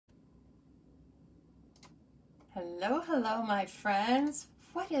Hello, hello, my friends.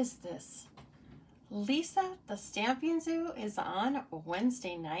 What is this? Lisa, the Stamping Zoo is on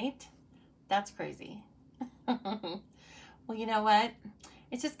Wednesday night? That's crazy. Well, you know what?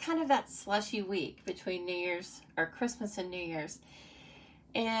 It's just kind of that slushy week between New Year's or Christmas and New Year's.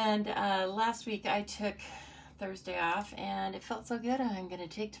 And last week I took Thursday off and it felt so good. I'm going to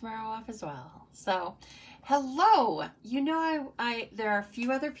take tomorrow off as well. So, hello. You know, there are a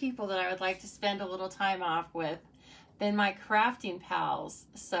few other people that I would like to spend a little time off with than my crafting pals.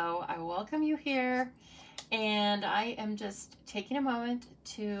 So I welcome you here, and I am just taking a moment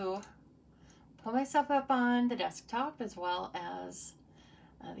to pull myself up on the desktop as well as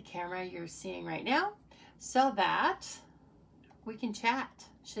the camera you're seeing right now so that we can chat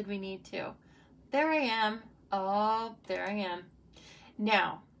should we need to. There I am. Oh, there I am.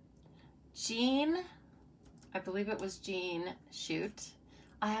 Now, Jean, I believe it was Jean Shoot.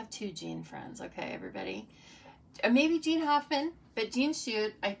 I have two Jean friends, okay, everybody. Maybe Jean Hoffman, but Jean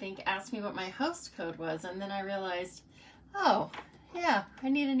Shoot, I think, asked me what my host code was, and then I realized, oh, yeah, I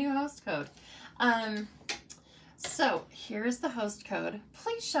need a new host code. So here's the host code.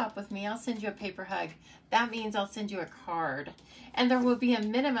 Please shop with me. I'll send you a paper hug. That means I'll send you a card, and there will be a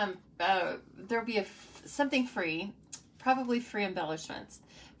minimum. There'll be something free, probably free embellishments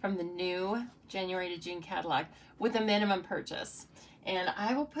from the new January to June catalog with a minimum purchase. And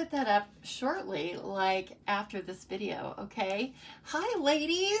I will put that up shortly, like after this video, okay? Hi,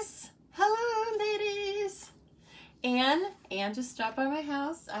 ladies. Hello, ladies. Anne just stopped by my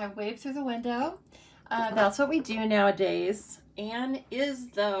house. I waved through the window. That's what we do nowadays. Anne is,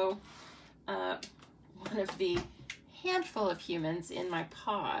 though, one of the handful of humans in my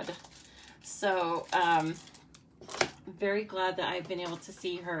pod. So, very glad that I've been able to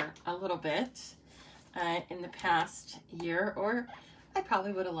see her a little bit in the past year, or I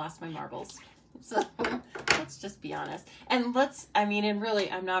probably would have lost my marbles. So let's just be honest. And really,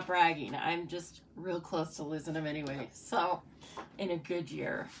 I'm not bragging. I'm just real close to losing them anyway. So in a good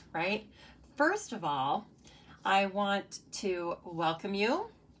year, right? First of all, I want to welcome you,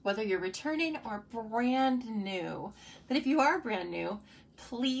 whether you're returning or brand new. But if you are brand new,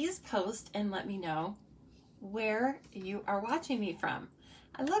 please post and let me know where you are watching me from.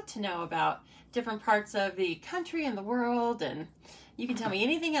 I love to know about different parts of the country and the world, and you can tell me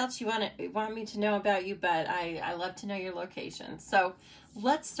anything else you want me to know about you, but I love to know your location. So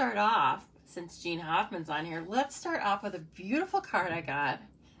let's start off, since Jean Hoffman's on here, let's start off with a beautiful card I got.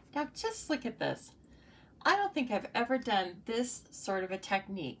 Now just look at this. I don't think I've ever done this sort of a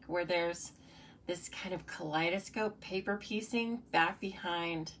technique where there's this kind of kaleidoscope paper piecing back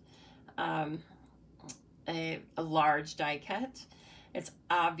behind a large die cut. It's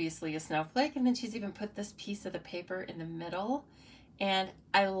obviously a snowflake, and then she's even put this piece of the paper in the middle, and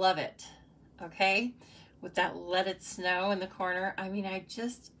I love it, okay? With that Let It Snow in the corner, I mean, I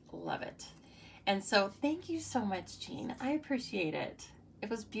just love it. And so thank you so much, Jean. I appreciate it. It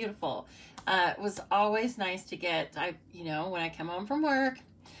was beautiful. It was always nice to get, when I come home from work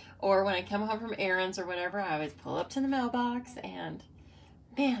or when I come home from errands or whatever, I always pull up to the mailbox, and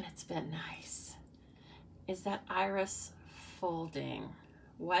man, it's been nice. Is that Iris folding?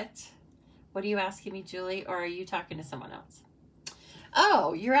 What are you asking me, Julie, or are you talking to someone else?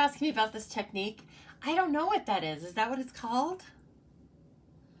 Oh, you're asking me about this technique. I don't know what that is. Is that what it's called?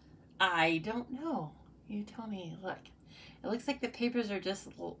 I don't know. You tell me. Look, it looks like the papers are just,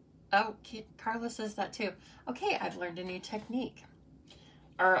 oh, Carla says that too. Okay, I've learned a new technique,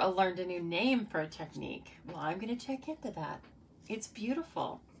 or I learned a new name for a technique. Well, I'm going to check into that. It's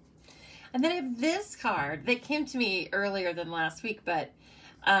beautiful. And then I have this card that came to me earlier than last week, but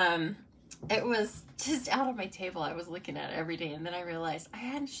it was just out on my table. I was looking at it every day, and then I realized I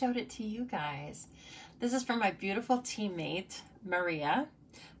hadn't showed it to you guys. This is from my beautiful teammate, Maria.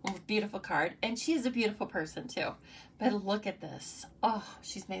 Beautiful card, and she's a beautiful person too. But look at this. Oh,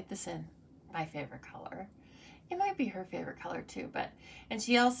 she's made this in my favorite color. It might be her favorite color too, and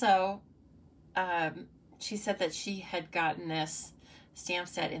she also, she said that she had gotten this stamp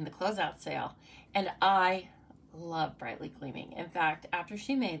set in the closeout sale, and I love brightly gleaming. In fact, after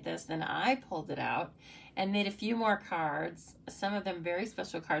she made this, then I pulled it out and made a few more cards, some of them very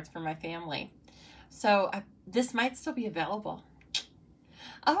special cards for my family. So this might still be available.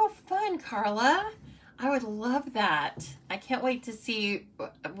 Oh, fun, Carla. I would love that. I can't wait to see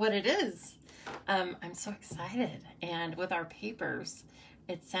what it is. I'm so excited. And with our papers,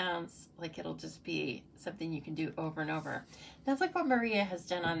 it sounds like it'll just be something you can do over and over. That's like what Maria has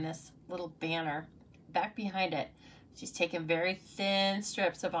done on this little banner. Back behind it, she's taken very thin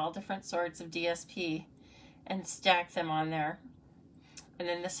strips of all different sorts of DSP and stacked them on there. And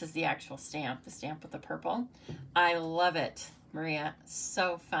then this is the actual stamp, the stamp with the purple. I love it, Maria.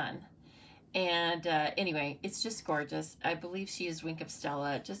 So fun. And anyway, it's just gorgeous. I believe she used Wink of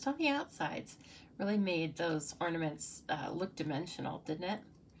Stella just on the outsides. Really made those ornaments look dimensional, didn't it?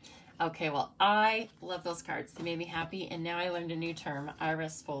 Okay, well, I love those cards. They made me happy. And now I learned a new term,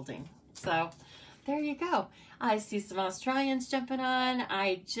 iris folding. So there you go. I see some Australians jumping on.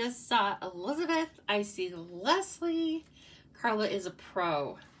 I just saw Elizabeth. I see Leslie. Carla is a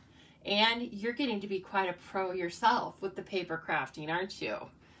pro. And you're getting to be quite a pro yourself with the paper crafting, aren't you?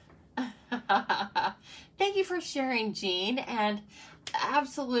 Thank you for sharing, Jean. And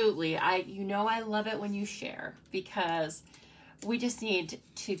absolutely, you know I love it when you share, because we just need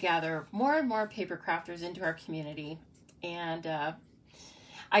to gather more and more paper crafters into our community. And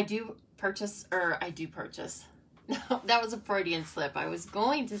I do purchase. No, that was a Freudian slip. I was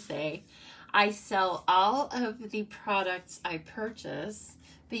going to say I sell all of the products I purchase,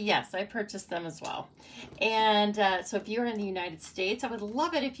 but yes, I purchase them as well. And so if you're in the United States, I would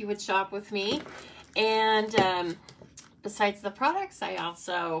love it if you would shop with me. And besides the products, I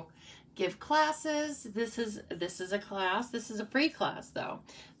also give classes. This is a class. This is a free class though,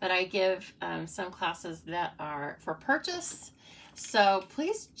 but I give some classes that are for purchase. So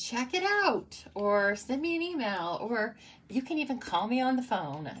please check it out, or send me an email, or you can even call me on the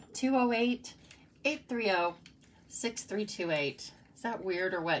phone, 208-830-6328. Is that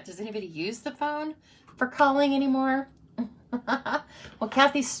weird or what? Does anybody use the phone for calling anymore? Well,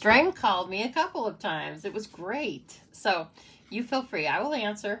 Kathy Strang called me a couple of times. It was great. So you feel free. I will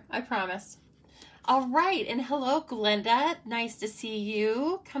answer. I promise. All right. And hello, Glenda. Nice to see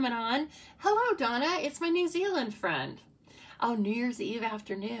you coming on. Hello, Donna. It's my New Zealand friend. Oh, New Year's Eve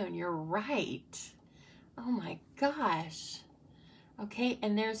afternoon. You're right. Oh, my gosh. Okay.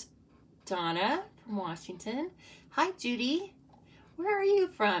 And there's Donna from Washington. Hi, Judy. Where are you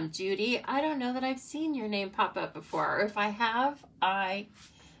from, Judy? I don't know that I've seen your name pop up before. Or if I have, I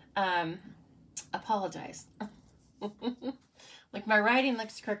apologize. Like, my writing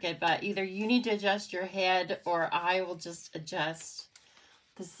looks crooked, but either you need to adjust your head or I will just adjust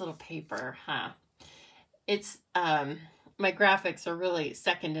this little paper, huh? It's, my graphics are really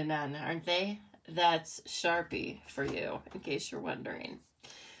second to none, aren't they? That's Sharpie for you, in case you're wondering.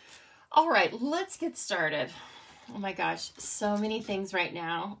 All right, let's get started. Oh my gosh, so many things right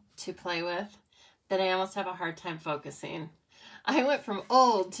now to play with that I almost have a hard time focusing. I went from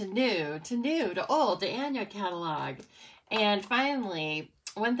old to new, to old, to annual catalog. And finally,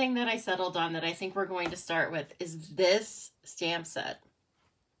 one thing that I settled on that I think we're going to start with is this stamp set.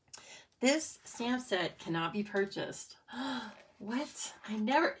 This stamp set cannot be purchased. What?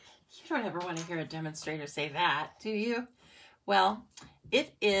 You don't ever want to hear a demonstrator say that, do you? Well,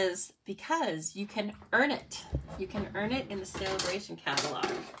 it is because you can earn it. You can earn it in the Celebration catalog.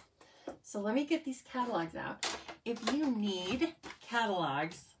 So let me get these catalogs out. If you need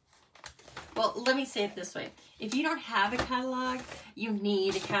catalogs, well, let me say it this way. If you don't have a catalog, you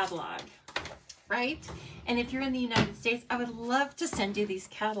need a catalog, right? And if you're in the United States, I would love to send you these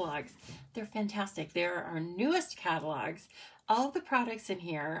catalogs. They're fantastic. They're our newest catalogs. All of the products in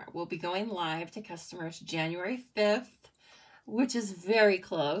here will be going live to customers January 5th, which is very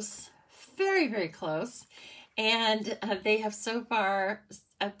close, very, very close. And they have so far,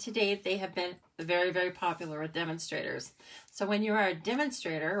 up to date, they have been very, very popular with demonstrators. So when you are a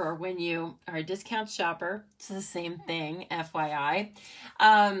demonstrator or when you are a discount shopper, it's the same thing, FYI,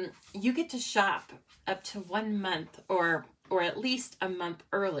 you get to shop up to 1 month or at least a month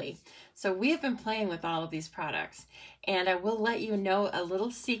early. So we have been playing with all of these products, and I will let you know a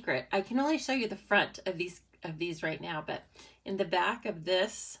little secret. I can only show you the front of these right now, but in the back of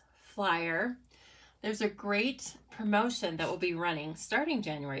this flyer, there's a great promotion that will be running starting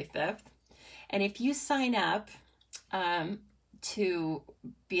January 5th. And if you sign up to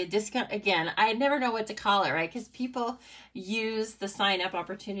be a discount, again, I never know what to call it, right? Because people use the sign up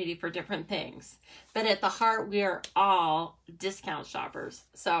opportunity for different things. But at the heart, we are all discount shoppers.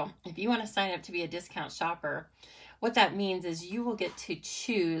 So if you want to sign up to be a discount shopper, what that means is you will get to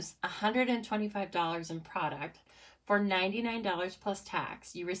choose $125 in product for $99 plus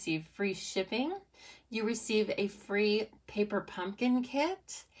tax. You receive free shipping. You receive a free paper pumpkin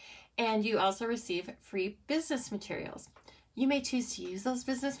kit. And you also receive free business materials. You may choose to use those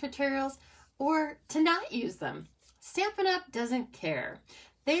business materials or to not use them. Stampin' Up! Doesn't care.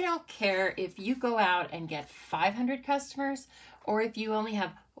 They don't care if you go out and get 500 customers or if you only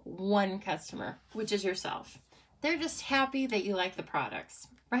have 1 customer, which is yourself. They're just happy that you like the products,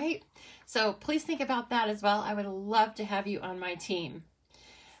 right? So please think about that as well. I would love to have you on my team.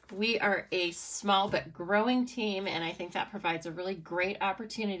 We are a small but growing team, and I think that provides a really great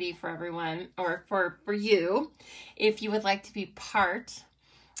opportunity for everyone, or for you, if you would like to be part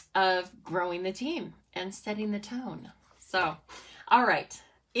of growing the team and setting the tone. So, all right.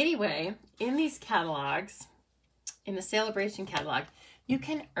 Anyway, in these catalogs, in the Celebration catalog, you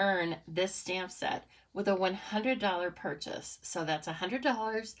can earn this stamp set with a $100 purchase. So that's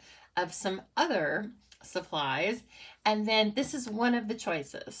 $100 of some other supplies, and then this is one of the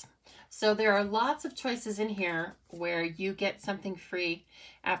choices. So there are lots of choices in here where you get something free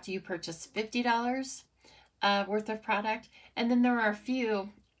after you purchase $50 worth of product, and then there are a few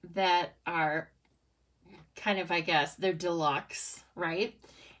that are kind of, I guess, they're deluxe, right?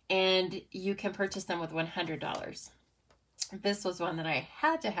 And you can purchase them with $100. This was one that I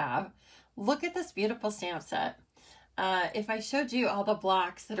had to have. Look at this beautiful stamp set. If I showed you all the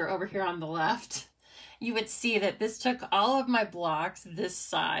blocks that are over here on the left, you would see that this took all of my blocks this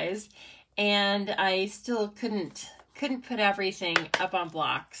size, and I still couldn't put everything up on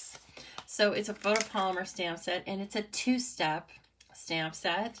blocks. So it's a photopolymer stamp set, and it's a two-step stamp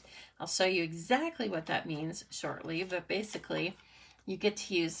set. I'll show you exactly what that means shortly, but basically you get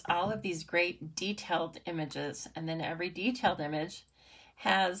to use all of these great detailed images, and then every detailed image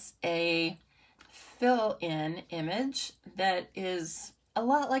has a fill-in image that is a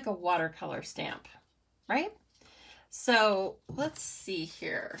lot like a watercolor stamp, right? So let's see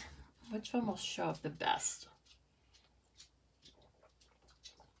here. Which one will show up the best?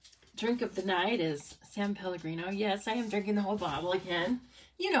 Drink of the night is San Pellegrino. Yes, I am drinking the whole bottle again.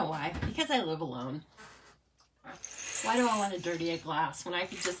 You know why? Because I live alone. Why do I want to dirty a glass when I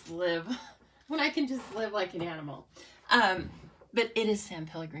can just live like an animal? But it is San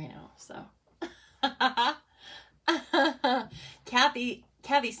Pellegrino, so. Kathy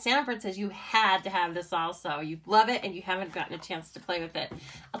Sanford says you had to have this also. You love it and you haven't gotten a chance to play with it.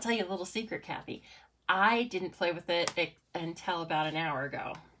 I'll tell you a little secret, Kathy. I didn't play with it until about an hour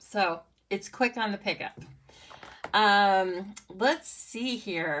ago. So it's quick on the pickup. Let's see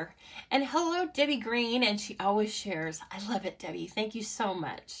here. And hello, Debbie Green, and she always shares. I love it, Debbie. Thank you so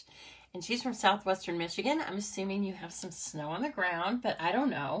much. And she's from southwestern Michigan. I'm assuming you have some snow on the ground, but I don't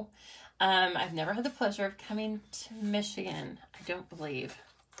know. I've never had the pleasure of coming to Michigan, I don't believe.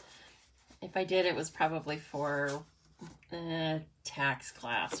 If I did, it was probably for a tax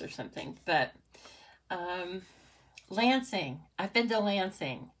class or something. But Lansing, I've been to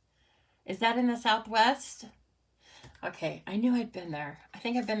Lansing. Is that in the Southwest? Okay, I knew I'd been there. I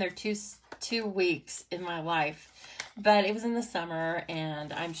think I've been there two weeks in my life, but it was in the summer,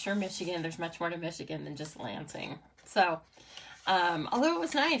 and I'm sure Michigan, there's much more to Michigan than just Lansing. So, although it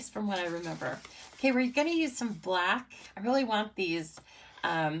was nice from what I remember. Okay, we're going to use some black. I really want these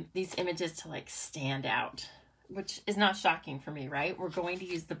images to like stand out, which is not shocking for me, right? We're going to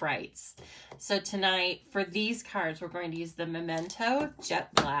use the brights. So tonight, for these cards, we're going to use the Memento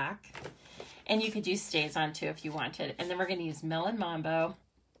Jet Black. And you could use Stays On too if you wanted. And then we're going to use Melon Mambo,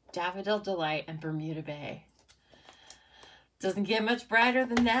 Daffodil Delight, and Bermuda Bay. Doesn't get much brighter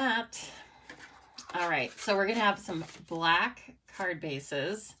than that. All right, so we're going to have some black card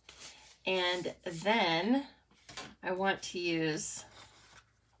bases. And then I want to use,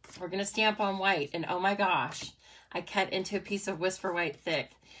 we're going to stamp on white. And oh my gosh, I cut into a piece of Whisper White Thick.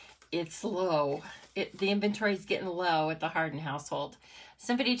 It's low. The inventory is getting low at the Harden household.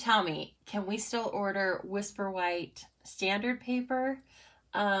 Somebody tell me, can we still order Whisper White standard paper?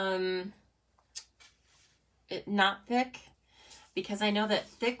 Not thick, because I know that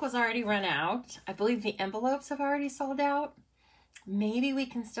thick was already run out. I believe the envelopes have already sold out. Maybe we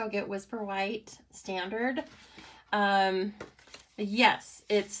can still get Whisper White standard. Yes,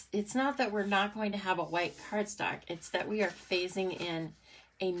 it's not that we're not going to have a white cardstock. It's that we are phasing in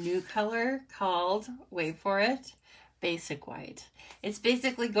a new color called, wait for it, Basic White. It's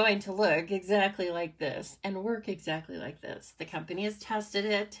basically going to look exactly like this and work exactly like this. The company has tested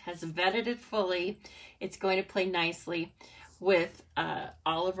it, has vetted it fully. It's going to play nicely with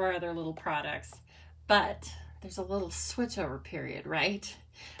all of our other little products. But there's a little switchover period, right?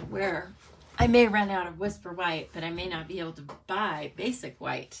 Where I may run out of Whisper White, but I may not be able to buy Basic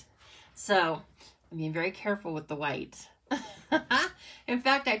White. So I'm being very careful with the white. In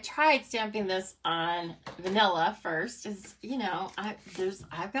fact, I tried stamping this on vanilla first. As you know,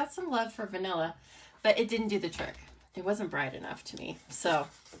 I've got some love for vanilla, but it didn't do the trick. It wasn't bright enough to me. So,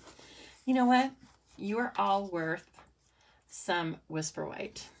 you know what? You are all worth some Whisper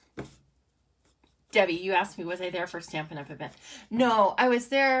White. Debbie, you asked me, was I there for Stampin' Up! Event? No, I was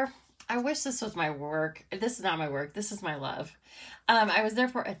there. I wish this was my work. This is not my work. This is my love. I was there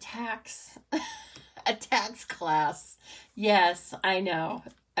for a tax class. Yes, I know.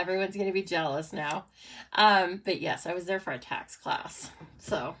 Everyone's going to be jealous now. But yes, I was there for a tax class.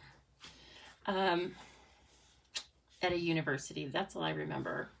 So, at a university, that's all I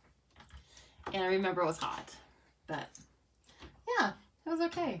remember. And I remember it was hot, but yeah, it was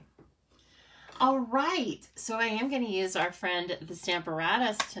okay. All right, so I am going to use our friend, the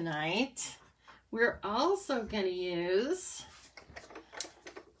Stamparatus, tonight. We're also going to use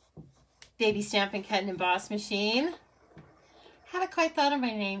Baby Stampin' Cut and Emboss Machine. Haven't quite thought of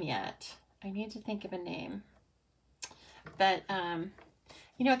my name yet. I need to think of a name. But,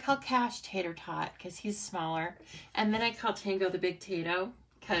 you know, I call Cash Tater Tot because he's smaller. And then I call Tango the Big Tato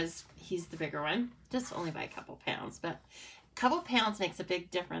because he's the bigger one. Just only by a couple pounds. But a couple pounds makes a big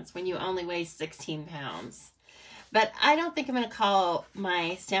difference when you only weigh 16 pounds. But I don't think I'm going to call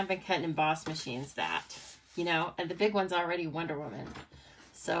my Stampin' Cut and Emboss machines that. You know, and the big one's already Wonder Woman.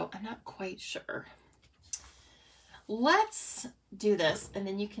 So I'm not quite sure. Let's do this, and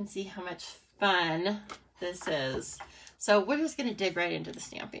then you can see how much fun this is. So we're just going to dig right into the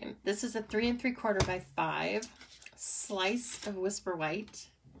stamping. This is a 3 3/4 by 5 slice of Whisper White.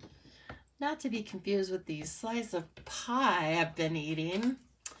 Not to be confused with the slice of pie I've been eating.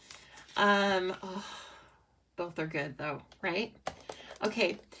 Oh, both are good though, right?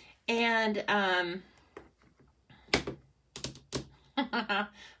 Okay, and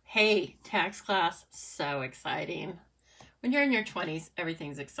hey, tax class, so exciting. When you're in your 20s,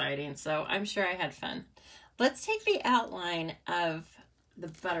 everything's exciting, so I'm sure I had fun. Let's take the outline of the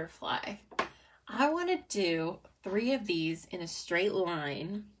butterfly. I want to do 3 of these in a straight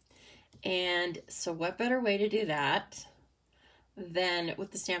line, and so what better way to do that than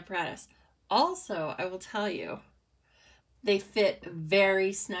with the Stamparatus? Also, I will tell you, they fit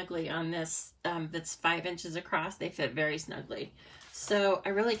very snugly on this that's 5 inches across. They fit very snugly. So I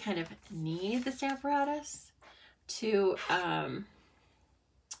really kind of need the Stamparatus to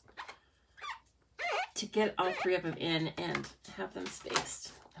get all 3 of them in and have them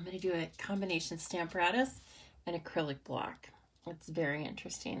spaced. I'm going to do a combination Stamparatus and acrylic block. It's very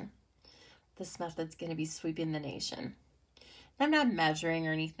interesting. This method's going to be sweeping the nation. I'm not measuring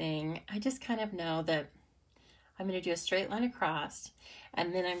or anything. I just kind of know that I'm going to do a straight line across,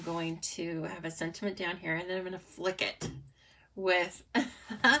 and then I'm going to have a sentiment down here, and then I'm going to flick it with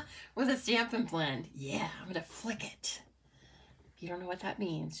with a Stampin' Blend. Yeah, I'm going to flick it. If you don't know what that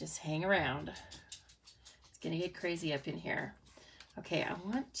means, just hang around. It's going to get crazy up in here. Okay, I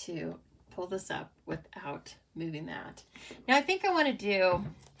want to pull this up without moving that. Now, I think I want to do,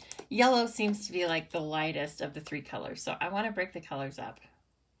 yellow seems to be like the lightest of the 3 colors, so I want to break the colors up.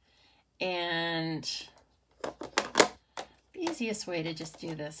 And the easiest way to just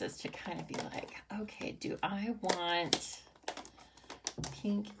do this is to kind of be like, okay, do I want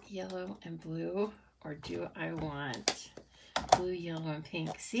pink, yellow, and blue, or do I want blue, yellow, and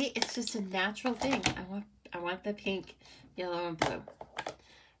pink? See, it's just a natural thing. I want the pink, yellow, and blue.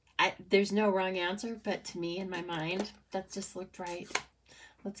 There's no wrong answer, but to me, in my mind, that just looked right.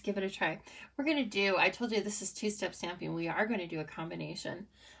 Let's give it a try. We're going to do, I told you this is 2-step stamping. We are going to do a combination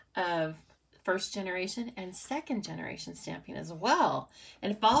of 1st generation and 2nd generation stamping as well.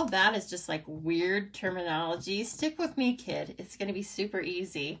 And if all of that is just like weird terminology, stick with me, kid. It's going to be super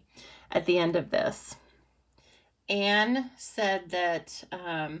easy at the end of this. Anne said that,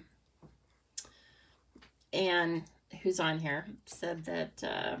 Anne, who's on here, said that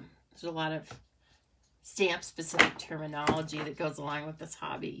there's a lot of stamp-specific terminology that goes along with this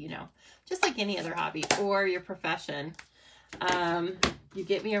hobby, you know, just like any other hobby or your profession. You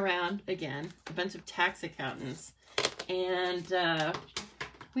get me around, again, a bunch of tax accountants, and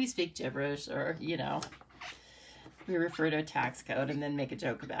we speak gibberish, or, you know, we refer to a tax code and then make a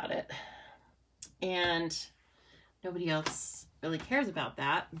joke about it. And nobody else really cares about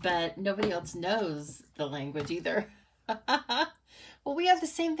that, but nobody else knows the language either. Well, we have the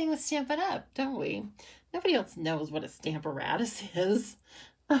same thing with Stampin' Up, don't we? Nobody else knows what a Stamparatus is.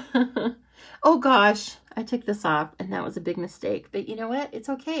 Oh gosh, I took this off and that was a big mistake. But you know what? It's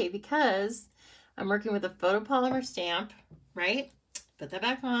okay because I'm working with a photopolymer stamp, right? Put that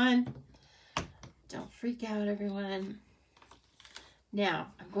back on. Don't freak out, everyone. Now,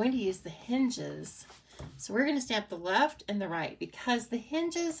 I'm going to use the hinges. So we're going to stamp the left and the right because the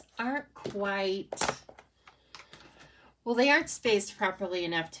hinges aren't quite, well, they aren't spaced properly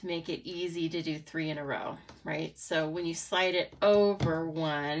enough to make it easy to do 3 in a row, right? So when you slide it over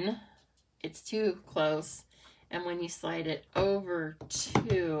one, it's too close. And when you slide it over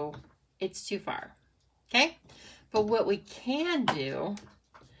 2, it's too far, okay? But what we can do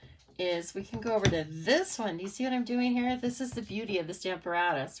is we can go over to this one. Do you see what I'm doing here? This is the beauty of the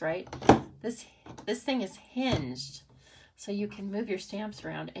Stamparatus, right? This thing is hinged. so you can move your stamps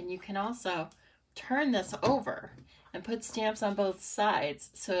around, and you can also turn this over and put stamps on both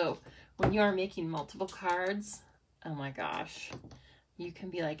sides. So when you are making multiple cards, oh my gosh, you can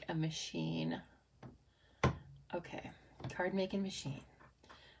be like a machine. Okay, card making machine.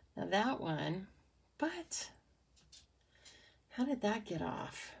 Now that one, but how did that get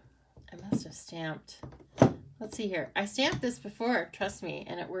off? I must have stamped. Let's see here. I stamped this before, trust me,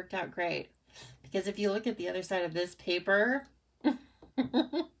 and it worked out great. Because if you look at the other side of this paper,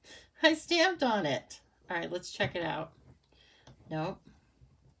 I stamped on it. All right, let's check it out. Nope.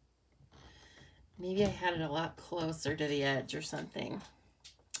 Maybe I had it a lot closer to the edge or something.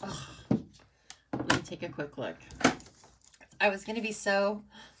 Oh, let me take a quick look. I was going to be so,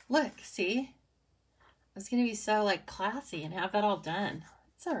 look, see? I was going to be so like classy and have that all done.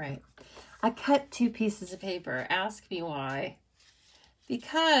 It's all right. I cut 2 pieces of paper. Ask me why.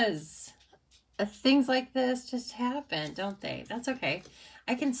 Because things like this just happen, don't they? That's okay.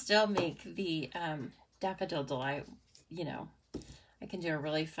 I can still make the Daffodil Delight, you know. I can do a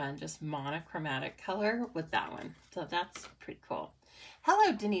really fun, just monochromatic color with that one. So that's pretty cool.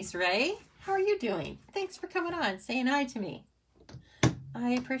 Hello, Denise Ray. How are you doing? Thanks for coming on, saying hi to me.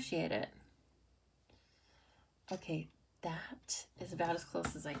 I appreciate it. Okay, that is about as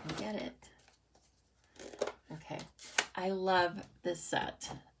close as I can get it. Okay, I love this set.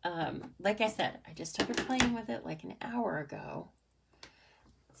 Like I said, I just started playing with it like an hour ago.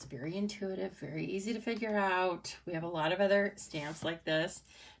 It's very intuitive, very easy to figure out. We have a lot of other stamps like this.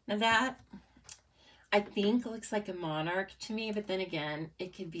 Now that, I think, looks like a monarch to me, but then again,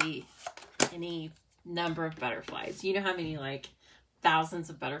 it could be any number of butterflies. You know how many, like, thousands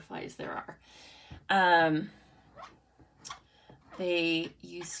of butterflies there are. They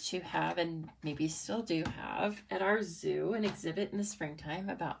used to have, and maybe still do have, at our zoo an exhibit in the springtime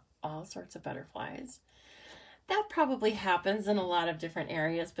about all sorts of butterflies. That probably happens in a lot of different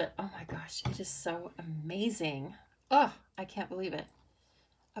areas, but oh my gosh, it is so amazing. Oh, I can't believe it.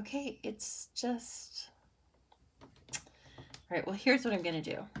 Okay, it's just... All right, well, here's what I'm going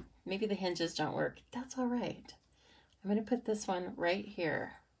to do. Maybe the hinges don't work. That's all right. I'm going to put this one right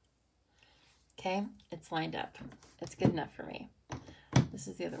here. Okay, it's lined up. It's good enough for me. This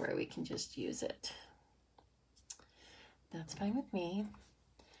is the other way we can just use it. That's fine with me.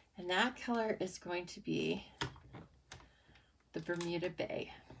 And that color is going to be the Bermuda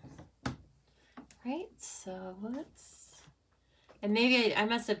Bay. Right, so let's... And maybe I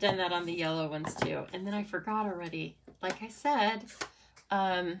must have done that on the yellow ones too. And then I forgot already. Like I said,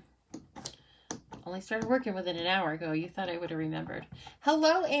 only started working with it an hour ago. You thought I would have remembered.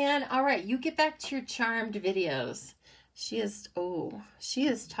 Hello, Anne. All right, you get back to your charmed videos. She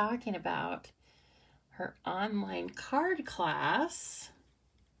is talking about her online card class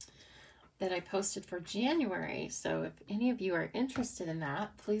that I posted for January. So if any of you are interested in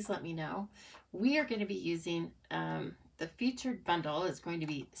that, please let me know. We are going to be using, the featured bundle is going to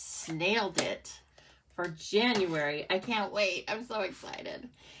be Snailed It for January. I can't wait. I'm so excited.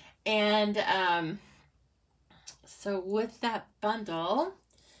 And so with that bundle,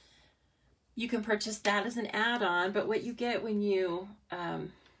 you can purchase that as an add-on, but what you get when you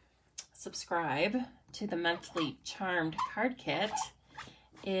subscribe to the monthly Charmed card kit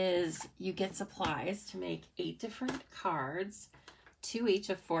is you get supplies to make 8 different cards, 2 each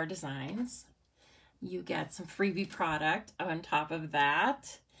of 4 designs. You get some freebie product on top of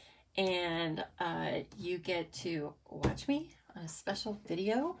that, and you get to watch me on a special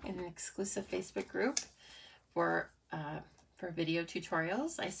video in an exclusive Facebook group for video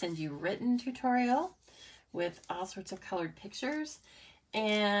tutorials. I send you written tutorial with all sorts of colored pictures,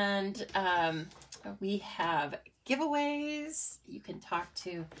 and we have giveaways. You can talk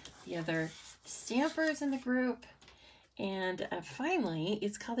to the other stampers in the group. And finally,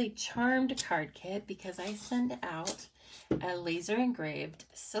 it's called a Charmed card kit because I send out a laser engraved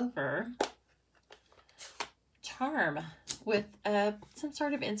silver charm with some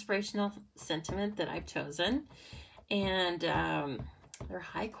sort of inspirational sentiment that I've chosen. And they're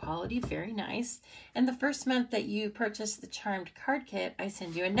high quality, very nice. And the first month that you purchase the Charmed card kit, I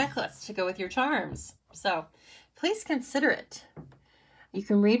send you a necklace to go with your charms. So please consider it. You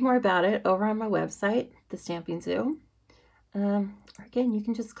can read more about it over on my website, The Stamping Zoo. Or again, you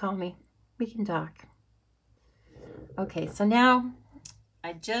can just call me. We can talk. Okay, so now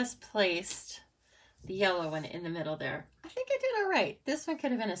I just placed the yellow one in the middle there. I think I did all right. This one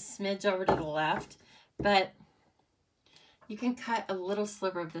could have been a smidge over to the left, but you can cut a little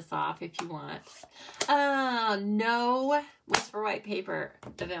sliver of this off if you want. No Whisper White paper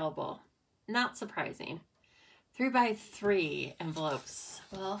available. Not surprising. 3x3 envelopes.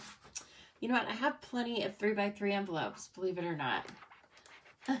 Well, You know what? I have plenty of 3x3 envelopes, believe it or not.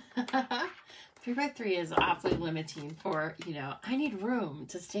 3x3 is awfully limiting for, you know, I need room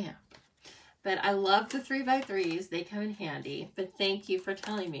to stamp. But I love the 3x3s. They come in handy. But thank you for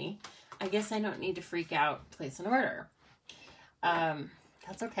telling me. I guess I don't need to freak out, place an order.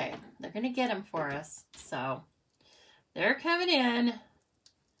 That's okay. They're going to get them for us. So they're coming in.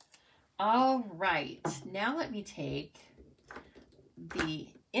 All right. Now let me take the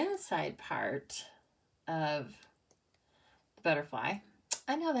inside part of the butterfly.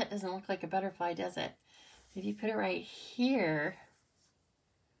 I know that doesn't look like a butterfly, does it? If you put it right here,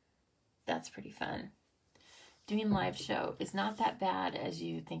 that's pretty fun. Doing live show is not that bad as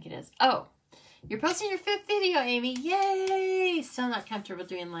you think it is. Oh, you're posting your 5th video, Amy. Yay! Still not comfortable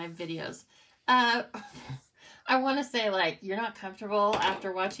doing live videos. I want to say, like, you're not comfortable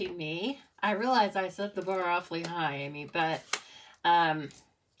after watching me. I realize I set the bar awfully high, Amy, but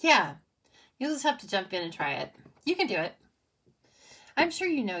yeah, you'll just have to jump in and try it. You can do it. I'm sure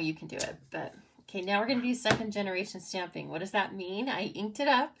you know you can do it, but okay, now we're going to do 2nd generation stamping. What does that mean? I inked it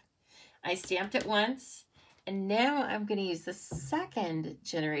up. I stamped it once, and now I'm going to use the 2nd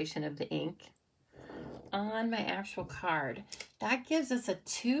generation of the ink on my actual card. That gives us a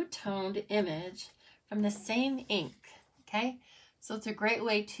 2-toned image from the same ink, okay? So it's a great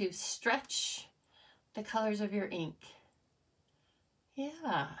way to stretch the colors of your ink.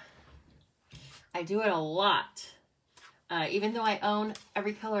 Yeah, I do it a lot. Even though I own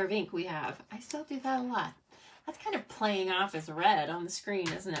every color of ink we have, I still do that a lot. That's kind of playing off as red on the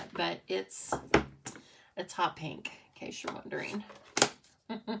screen, isn't it? But it's hot pink, in case you're wondering.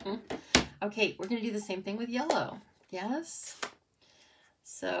 Okay, we're going to do the same thing with yellow. Yes?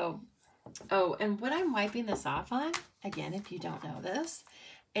 So, oh, and what I'm wiping this off on, again, if you don't know this,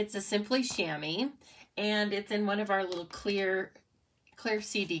 it's a Simply Chamois, and it's in one of our little clear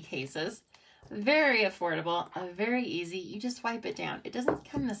CD cases. Very affordable, very easy. You just wipe it down. It doesn't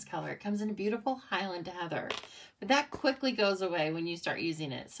come this color. It comes in a beautiful Highland Heather. But that quickly goes away when you start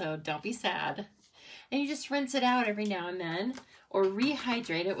using it, so don't be sad. And you just rinse it out every now and then, or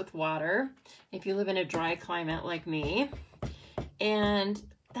rehydrate it with water if you live in a dry climate like me. And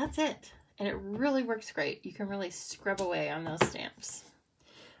that's it. And it really works great. You can really scrub away on those stamps.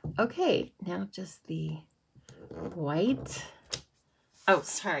 Okay, now just the white. Oh,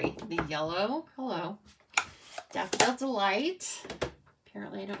 sorry, the yellow. Hello. Daffodil Delight.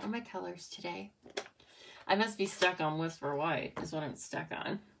 Apparently I don't know my colors today. I must be stuck on Whisper White is what I'm stuck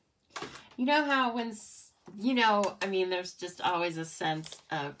on. You know how when, you know, I mean, there's just always a sense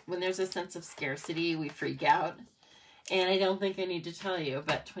of, when there's a sense of scarcity, we freak out. And I don't think I need to tell you,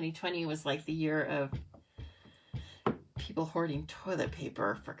 but 2020 was like the year of people hoarding toilet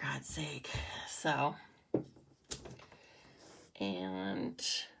paper, for God's sake. So, and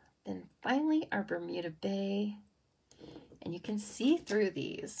then finally our Bermuda Bay. And you can see through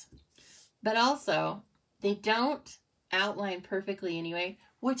these, but also they don't outline perfectly anyway,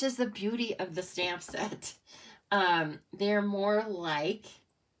 which is the beauty of the stamp set. They're more like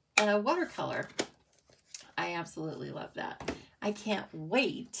a watercolor. I absolutely love that. I can't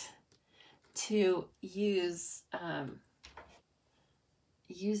wait to use the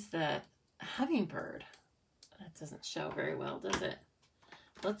hummingbird. That doesn't show very well, does it?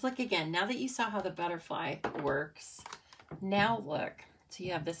 Let's look again. Now that you saw how the butterfly works, now look. So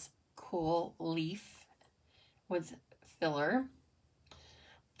you have this cool leaf with filler,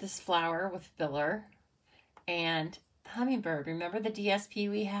 this flower with filler, and hummingbird. Remember the DSP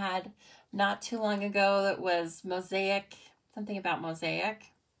we had not too long ago that was mosaic, something about mosaic?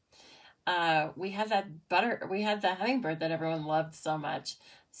 We had the hummingbird that everyone loved so much.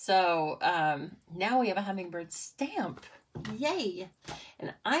 So now we have a hummingbird stamp. Yay!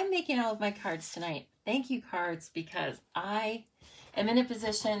 And I'm making all of my cards tonight. Thank you, cards, because I am in a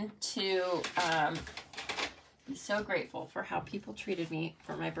position to be so grateful for how people treated me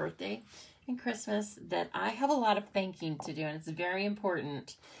for my birthday and Christmas that I have a lot of thanking to do, and it's very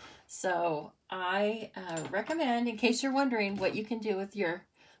important. So I recommend, in case you're wondering, what you can do with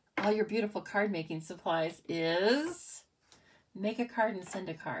all your beautiful card making supplies is make a card and send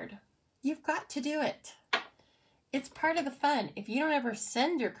a card. You've got to do it. It's part of the fun. If you don't ever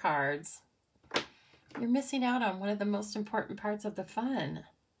send your cards, you're missing out on one of the most important parts of the fun.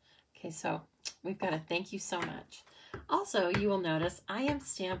 Okay, so we've got to thank you so much. Also, you will notice I am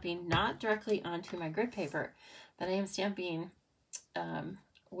stamping not directly onto my grid paper, but I am stamping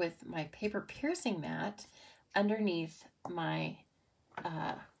with my paper piercing mat underneath my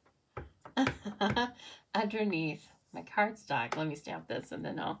underneath my cardstock. Let me stamp this and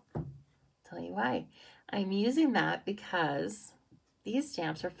then I'll tell you why. I'm using that because these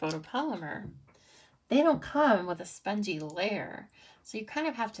stamps are photopolymer. They don't come with a spongy layer. So you kind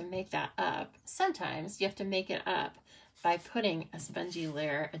of have to make that up. Sometimes you have to make it up by putting a spongy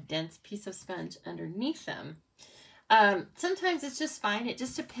layer, a dense piece of sponge underneath them. Sometimes it's just fine. It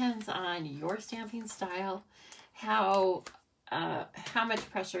just depends on your stamping style, how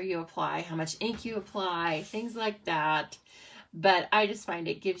much pressure you apply, how much ink you apply, things like that. But I just find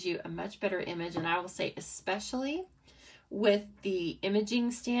it gives you a much better image. And I will say, especially with the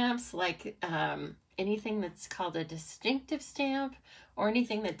imaging stamps, like anything that's called a distinctive stamp or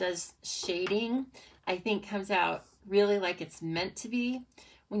anything that does shading, I think comes out really like it's meant to be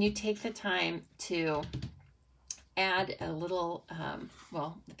when you take the time to add a little,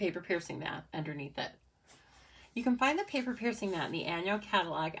 well, the paper piercing mat underneath it. You can find the paper piercing mat in the annual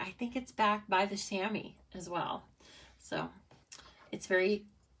catalog. I think it's backed by the chamois as well. So it's very,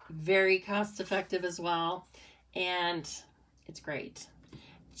 very cost effective as well. And it's great.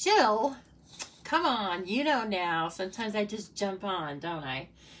 Jill, come on, you know now. Sometimes I just jump on, don't I?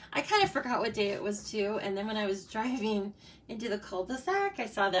 I kind of forgot what day it was too. And then when I was driving into the cul-de-sac, I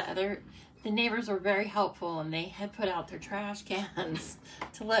saw the neighbors were very helpful and they had put out their trash cans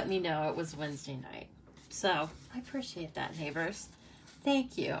to let me know it was Wednesday night. So I appreciate that, neighbors.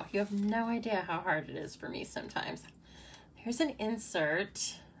 Thank you. You have no idea how hard it is for me sometimes. Here's an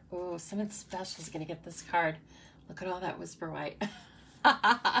insert. Oh, someone special is going to get this card. Look at all that whisper white.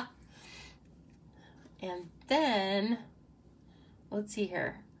 And then, let's see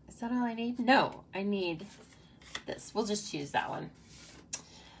here. Is that all I need? No, I need this. We'll just choose that one.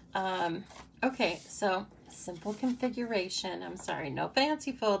 Okay, so simple configuration. I'm sorry, no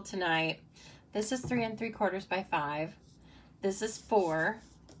fancy fold tonight. This is 3 3/4 by 5. This is 4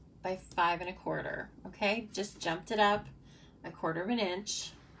 by 5 1/4. Okay, just jumped it up 1/4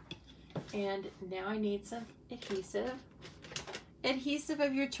 inch. And now I need some adhesive. Adhesive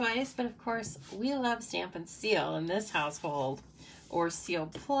of your choice, but of course we love Stampin' Seal in this household, or Seal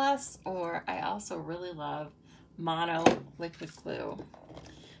Plus, or I also really love Mono liquid glue.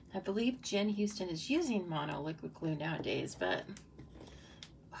 I believe Jen Houston is using Mono liquid glue nowadays, but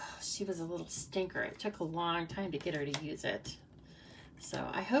she was a little stinker. It took a long time to get her to use it. So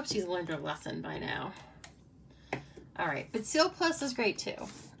I hope she's learned her lesson by now. All right, but Seal Plus is great too.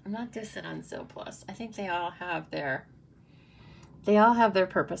 I'm not dissing on Seal Plus. I think they all have their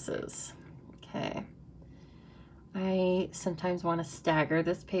purposes. Okay. I sometimes want to stagger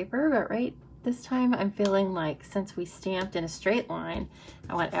this paper, but right this time I'm feeling like since we stamped in a straight line,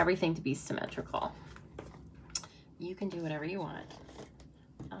 I want everything to be symmetrical. You can do whatever you want.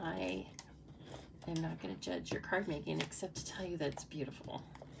 I am not going to judge your card making except to tell you that it's beautiful.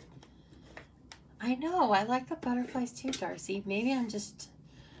 I know, I like the butterflies too, Darcy. Maybe I'm just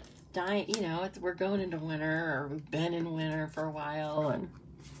dying, you know, we're going into winter, or we've been in winter for a while, and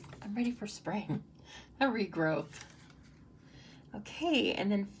I'm ready for spring, a regrowth. Okay,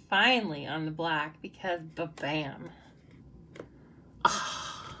 and then finally on the black, because ba-bam.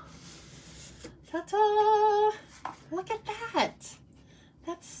 Ah, ta-ta! Look at that.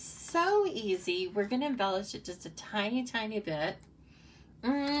 That's so easy. We're going to embellish it just a tiny, tiny bit.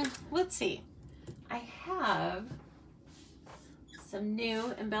 Let's see. I have some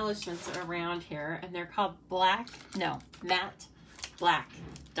new embellishments around here, and they're called matte black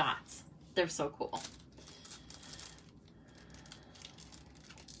dots. They're so cool.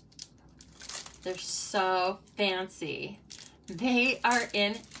 They're so fancy. They are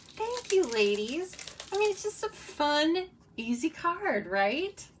in, thank you, ladies. I mean, it's just a fun, easy card,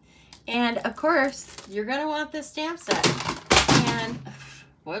 right? And of course, you're gonna want this stamp set. And,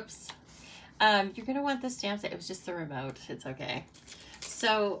 whoops. You're gonna want this stamp set. It was just the remote, it's okay.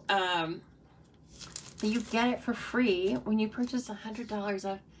 So, you get it for free when you purchase $100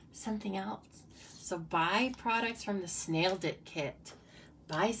 of something else. So buy products from the Snail Dit Kit.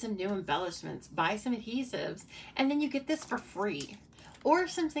 Buy some new embellishments, buy some adhesives, and then you get this for free. Or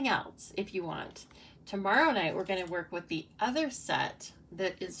something else if you want. Tomorrow night, we're going to work with the other set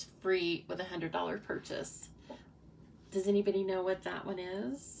that is free with a $100 purchase. Does anybody know what that one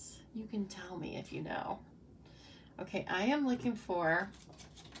is? You can tell me if you know. Okay, I am looking for,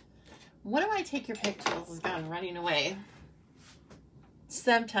 one of my Take Your Pick tools has gone running away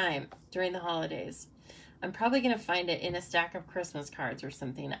sometime during the holidays. I'm probably going to find it in a stack of Christmas cards or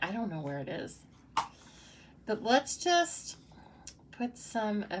something. I don't know where it is. But let's just put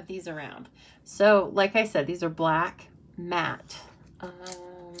some of these around. So, like I said, these are black matte.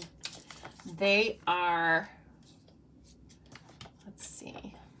 They are, let's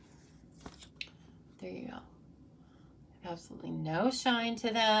see. There you go. Absolutely no shine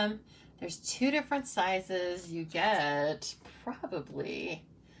to them. There's 2 different sizes. You get probably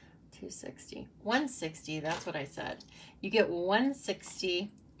 260, 160. That's what I said. You get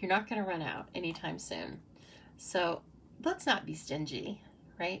 160. You're not going to run out anytime soon. So let's not be stingy,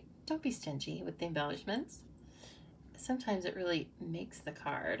 right? Don't be stingy with the embellishments. Sometimes it really makes the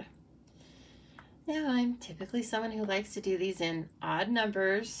card. Now, I'm typically someone who likes to do these in odd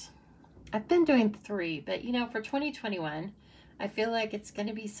numbers. I've been doing 3, but you know, for 2021, I feel like it's going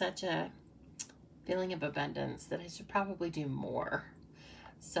to be such a feeling of abundance that I should probably do more.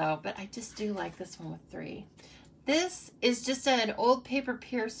 So, but I just do like this one with 3. This is just an old paper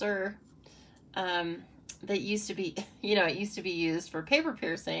piercer that used to be, you know, it used to be used for paper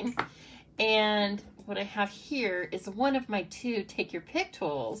piercing. And what I have here is one of my 2 take your pick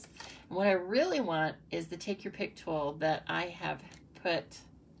tools. And what I really want is the take your pick tool that I have put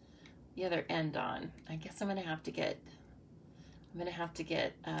the other end on. I guess I'm gonna have to get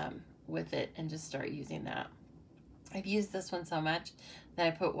with it and just start using that. I've used this one so much that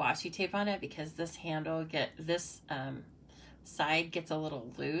I put washi tape on it because this handle side gets a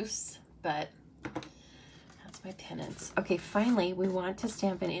little loose, but that's my penance. Okay, finally, we want to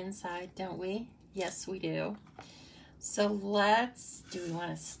stamp an inside, don't we? Yes, we do. So do we want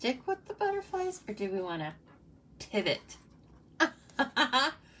to stick with the butterflies or do we want to pivot?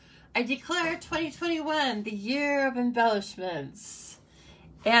 I declare 2021 the year of embellishments.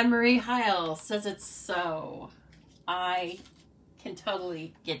 Anne-Marie Heil says it's so. I can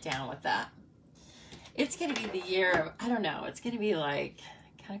totally get down with that. It's going to be the year of, I don't know, it's going to be like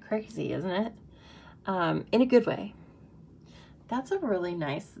kind of crazy, isn't it? In a good way. That's a really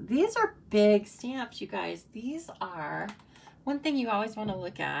nice, these are big stamps, you guys. These are one thing you always want to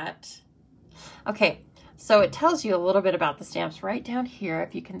look at. Okay, so it tells you a little bit about the stamps right down here,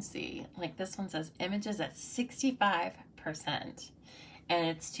 if you can see. Like this one says images at 65%, and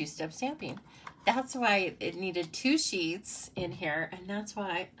it's 2-step stamping. That's why it needed 2 sheets in here, and that's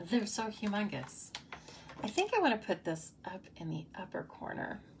why they're so humongous. I think I want to put this up in the upper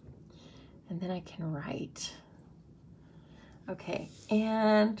corner, and then I can write. Okay,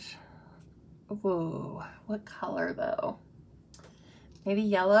 and whoa, what color though? Maybe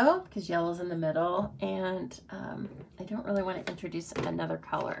yellow, because yellow's in the middle, and I don't really want to introduce another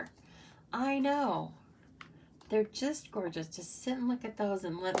color. I know. They're just gorgeous. Just sit and look at those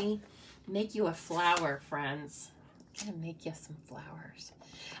and let me make you a flower, friends. I'm gonna make you some flowers.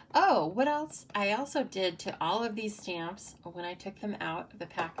 Oh, what else I also did to all of these stamps when I took them out of the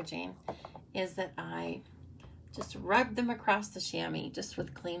packaging is that I just rubbed them across the chamois just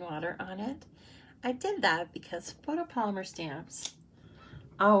with clean water on it. I did that because photopolymer stamps,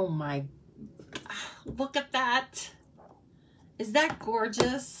 oh my, look at that. Is that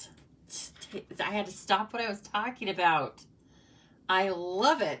gorgeous? I had to stop what I was talking about. I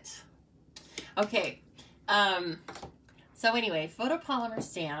love it. Okay, so anyway, photopolymer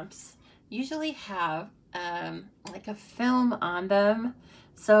stamps usually have like a film on them.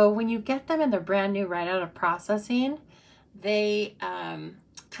 So when you get them and they're brand new right out of processing, they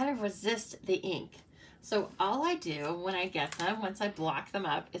kind of resist the ink. So all I do when I get them, once I block them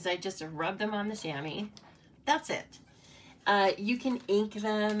up, is I just rub them on the chamois. That's it. You can ink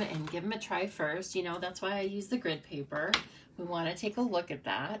them and give them a try first. You know, that's why I use the grid paper. We want to take a look at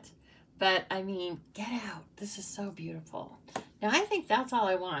that. But I mean, get out. This is so beautiful. Now I think that's all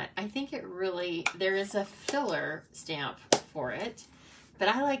I want. I think it really, there is a filler stamp for it, but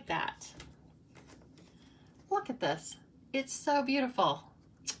I like that. Look at this. It's so beautiful.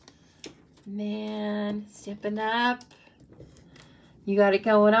 Man, Stampin' Up. You got it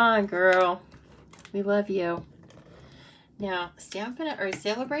going on, girl. We love you. Now, Stampin' Up! Or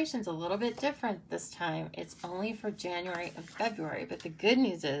Celebration's a little bit different this time. It's only for January and February, but the good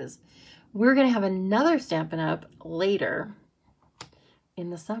news is we're going to have another Stampin' Up! Later in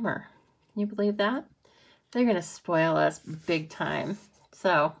the summer. Can you believe that? They're going to spoil us big time.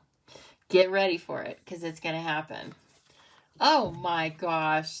 So get ready for it because it's going to happen. Oh my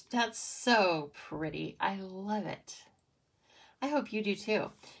gosh, that's so pretty. I love it. I hope you do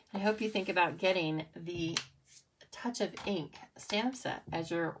too. I hope you think about getting the Touch of Ink stamp set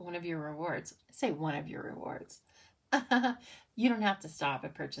as one of your rewards. I say one of your rewards. You don't have to stop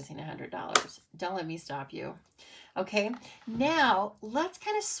at purchasing $100. Don't let me stop you. Okay, now let's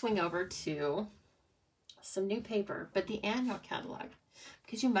kind of swing over to some new paper, but the annual catalog,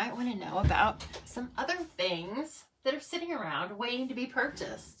 because you might want to know about some other things that are sitting around waiting to be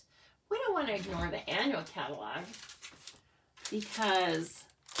purchased. We don't want to ignore the annual catalog because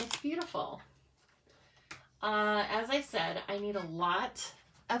it's beautiful. As I said, I need a lot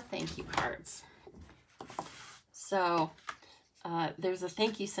of thank you cards. So there's a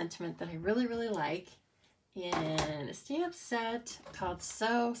thank you sentiment that I really, really like. in a stamp set called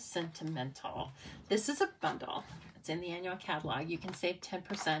So Sentimental. This is a bundle. It's in the annual catalog. You can save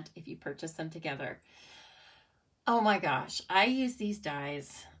 10% if you purchase them together. Oh my gosh, I use these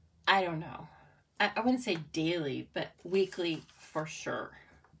dies, I don't know. I wouldn't say daily, but weekly for sure.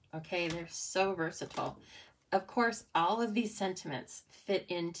 Okay, they're so versatile. Of course, all of these sentiments fit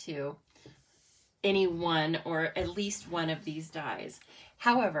into any one or at least one of these dies.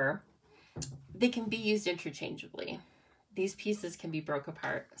 However, they can be used interchangeably. These pieces can be broke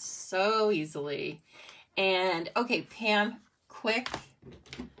apart so easily. And okay, Pam, quick,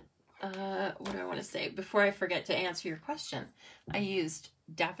 what do I want to say? Before I forget to answer your question, I used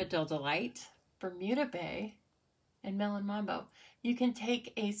Daffodil Delight, Bermuda Bay, and Melon Mambo. You can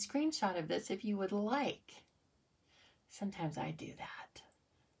take a screenshot of this if you would like. Sometimes I do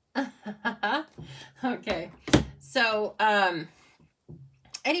that. Okay, so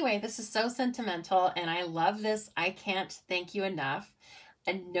anyway, this is So Sentimental, and I love this. I can't thank you enough.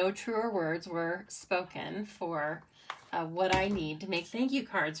 And no truer words were spoken for what I need to make thank you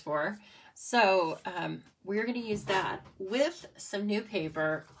cards for. So we're going to use that with some new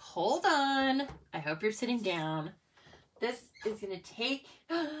paper. Hold on. I hope you're sitting down. This is going to take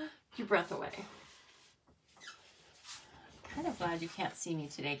your breath away. I'm kind of glad you can't see me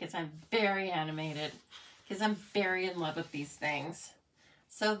today because I'm very animated, because I'm very in love with these things.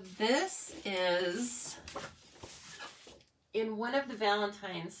 So this is in one of the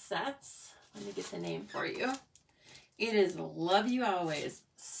Valentine's sets. Let me get the name for you. It is Love You Always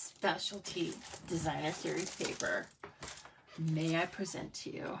Specialty Designer Series paper. May I present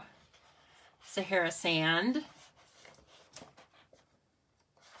to you Sahara Sand,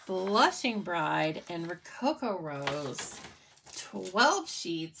 Blushing Bride, and Rococo Rose. 12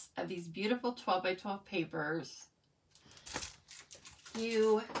 sheets of these beautiful 12 by 12 papers.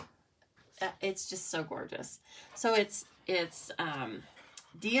 It's just so gorgeous. So it's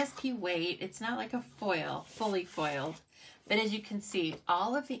DSP weight. It's not like a foil, fully foiled, but as you can see,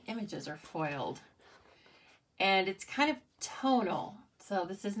 all of the images are foiled, and it's kind of tonal. So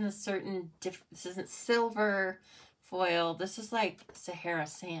this isn't a certain this isn't silver foil. This is like Sahara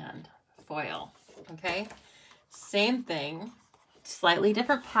Sand foil. Okay, same thing, slightly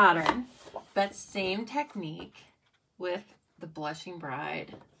different pattern, but same technique with the Blushing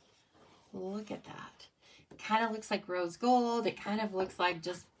Bride. Look at that. It kind of looks like rose gold. It kind of looks like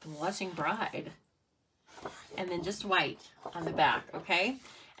just Blushing Bride. And then just white on the back, okay?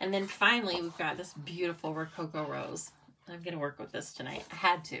 And then finally, we've got this beautiful Rococo Rose. I'm going to work with this tonight. I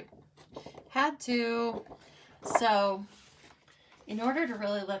had to. Had to. So, in order to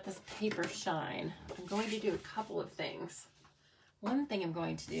really let this paper shine, I'm going to do a couple of things. One thing I'm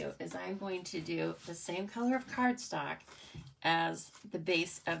going to do is I'm going to do the same color of cardstock as the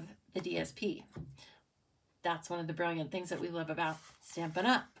base of the DSP. That's one of the brilliant things that we love about Stampin'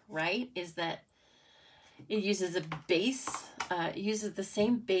 Up, right? Is that it uses a base, uses the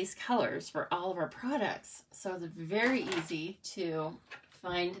same base colors for all of our products. So it's very easy to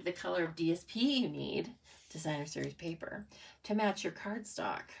find the color of DSP you need, Designer Series paper, to match your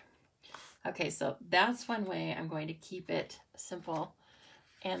cardstock. Okay, so that's one way I'm going to keep it simple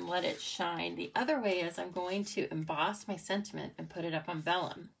and let it shine. The other way is I'm going to emboss my sentiment and put it up on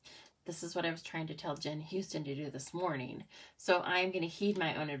vellum. This is what I was trying to tell Jen Houston to do this morning. So I'm going to heed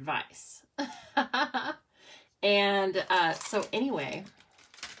my own advice. And so anyway,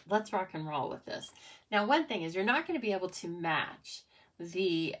 let's rock and roll with this. Now, one thing is you're not going to be able to match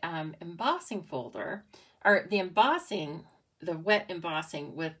the embossing folder, or the embossing, the wet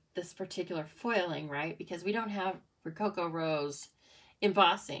embossing with this particular foiling, right? Because we don't have Rococo Rose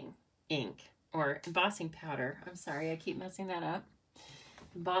embossing ink or embossing powder. I'm sorry, I keep messing that up.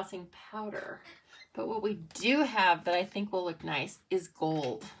 Embossing powder. But what we do have that I think will look nice is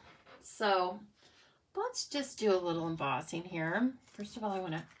gold. So let's just do a little embossing here. First of all, I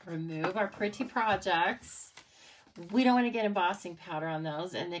want to remove our pretty projects. We don't want to get embossing powder on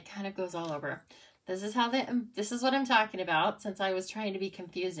those, and it kind of goes all over. This is how this is what I'm talking about, since I was trying to be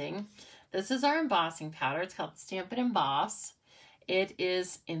confusing. This is our embossing powder. It's called Stamp and Emboss. It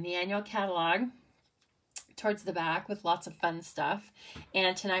is in the annual catalog towards the back with lots of fun stuff.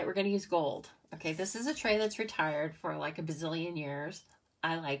 And tonight we're going to use gold. Okay, this is a tray that's retired for like a bazillion years.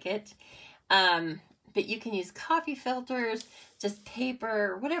 I like it. But you can use coffee filters, just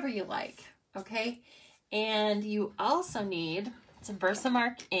paper, whatever you like. Okay, and you also need some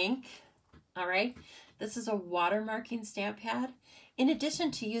Versamark ink. All right, this is a watermarking stamp pad. In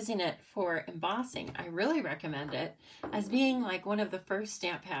addition to using it for embossing, I really recommend it as being like one of the first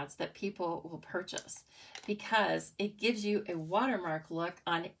stamp pads that people will purchase, because it gives you a watermark look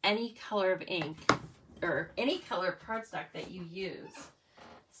on any color of ink or any color cardstock that you use.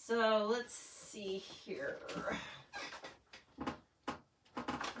 So let's see here.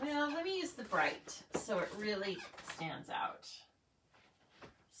 Well, let me use the bright so it really stands out.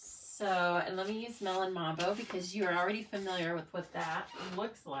 So, and let me use Melon Mambo because you are already familiar with what that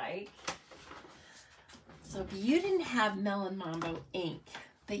looks like. So if you didn't have Melon Mambo ink,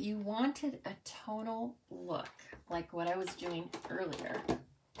 but you wanted a tonal look like what I was doing earlier,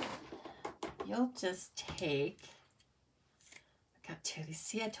 you'll just take, I got two.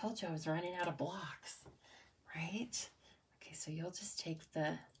 See, I told you I was running out of blocks, right? Okay, so you'll just take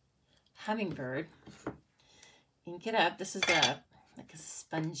the Hummingbird, ink it up. This is like a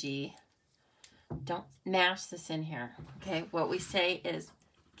spongy, don't mash this in here. Okay, what we say is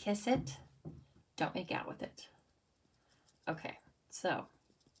kiss it, don't make out with it. Okay, so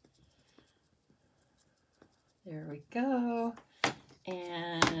there we go.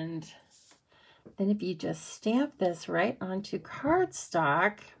 And then if you just stamp this right onto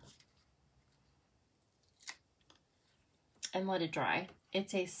cardstock and let it dry,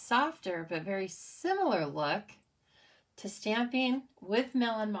 it's a softer but very similar look to stamping with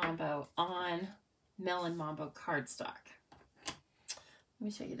Melon Mambo on Melon Mambo cardstock. Let me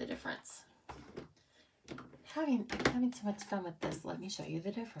show you the difference. I'm having so much fun with this. Let me show you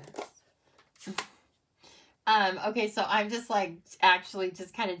the difference. Okay, so I'm just like actually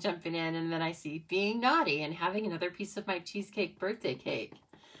just kind of jumping in, and then I see being naughty and having another piece of my cheesecake birthday cake.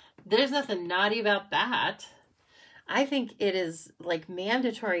 There's nothing naughty about that. I think it is like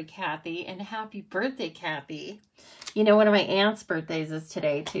mandatory, Kathy, and happy birthday, Kathy. You know, one of my aunt's birthdays is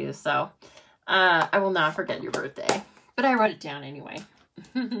today too, so I will not forget your birthday, but I wrote it down anyway.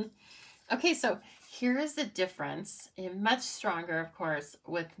 Okay, so here is the difference, and much stronger, of course,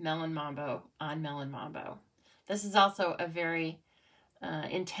 with Melon Mambo on Melon Mambo. This is also a very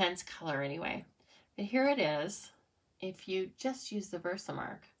intense color anyway. But here it is if you just use the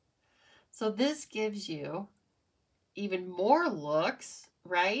Versamark. So this gives you even more looks,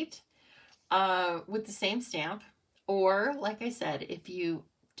 right? With the same stamp. Or, like I said, if you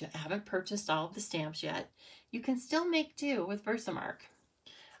haven't purchased all of the stamps yet, you can still make do with Versamark.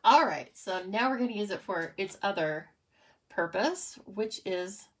 All right, so now we're going to use it for its other purpose, which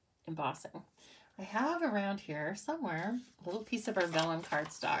is embossing. I have around here somewhere a little piece of our vellum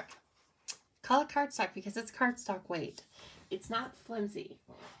cardstock. Call it cardstock because it's cardstock weight. It's not flimsy,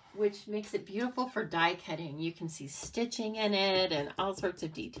 which makes it beautiful for die cutting. You can see stitching in it and all sorts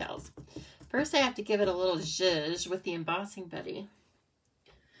of details. First, I have to give it a little zhuzh with the embossing buddy.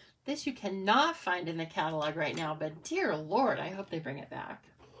 This you cannot find in the catalog right now, but dear Lord, I hope they bring it back.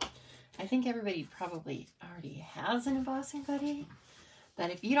 I think everybody probably already has an embossing buddy, but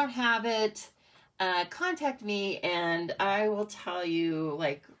if you don't have it, contact me and I will tell you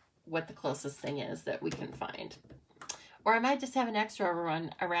like what the closest thing is that we can find. Or I might just have an extra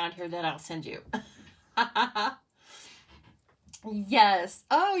one around here that I'll send you. Yes.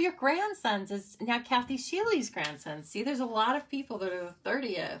 Oh, your grandson's is now Kathy Sheely's grandson. See, there's a lot of people that are the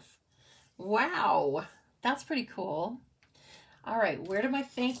 30th. Wow. That's pretty cool. All right. Where did my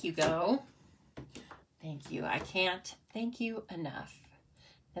thank you go? Thank you. I can't thank you enough.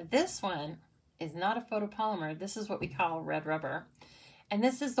 Now this one is not a photopolymer. This is what we call red rubber. And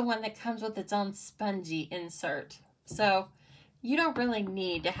this is the one that comes with its own spongy insert. So you don't really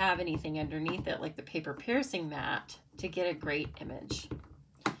need to have anything underneath it like the paper piercing mat to get a great image.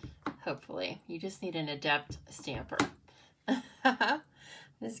 Hopefully. You just need an adept stamper. I'm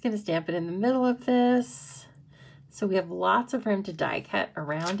just going to stamp it in the middle of this. So we have lots of room to die cut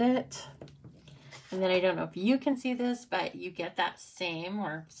around it. And then I don't know if you can see this, but you get that same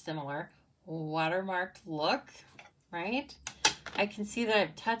or similar watermarked look, right? I can see that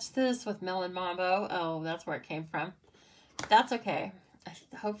I've touched this with Melon Mambo. Oh, that's where it came from. That's okay.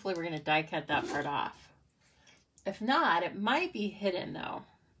 Hopefully we're going to die cut that part off. If not, it might be hidden though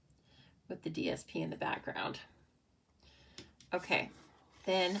with the DSP in the background. Okay,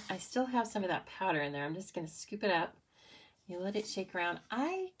 then I still have some of that powder in there. I'm just going to scoop it up. You let it shake around.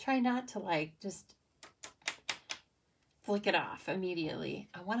 I try not to like just flick it off immediately.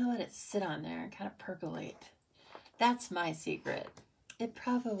 I want to let it sit on there and kind of percolate. That's my secret. It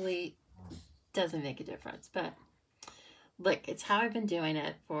probably doesn't make a difference, but look, it's how I've been doing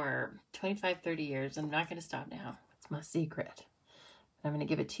it for 25, 30 years. I'm not going to stop now. It's my secret. I'm going to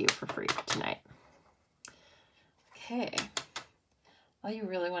give it to you for free tonight. Okay. All you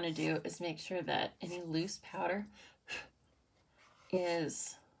really want to do is make sure that any loose powder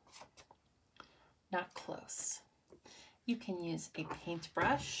is not close. You can use a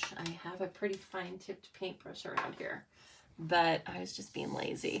paintbrush. I have a pretty fine-tipped paintbrush around here, but I was just being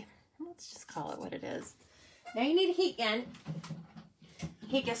lazy. Let's just call it what it is. Now you need a heat gun.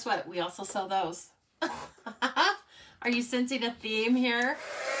 Hey, guess what? We also sell those. Are you sensing a theme here?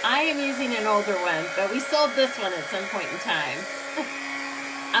 I am using an older one, but we sold this one at some point in time.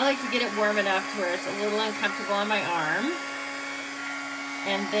 I like to get it warm enough to where it's a little uncomfortable on my arm.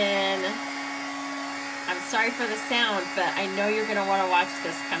 And then, I'm sorry for the sound, but I know you're going to want to watch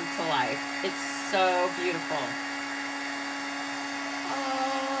this come to life. It's so beautiful.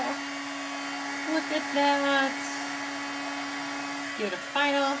 Oh, look at that. Give it a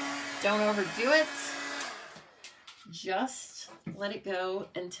final. Don't overdo it. Just let it go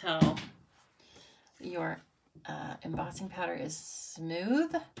until your embossing powder is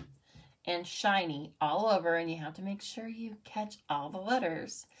smooth and shiny all over, and you have to make sure you catch all the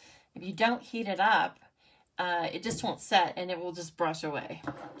letters. If you don't heat it up, it just won't set and it will just brush away.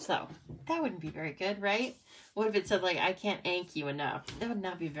 So that wouldn't be very good, right? What if it said, like, I can't thank you enough? That would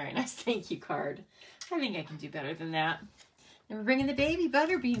not be a very nice thank you card. I think I can do better than that. And we're bringing the baby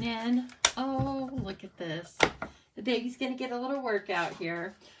Butterbean in. Oh, look at this. The baby's going to get a little workout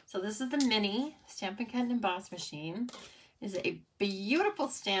here. So this is the mini Stampin' Cut and Emboss machine. Is a beautiful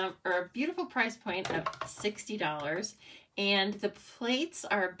stamp, or a beautiful price point of $60. And the plates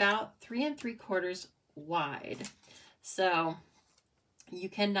are about 3 3/4 wide. So you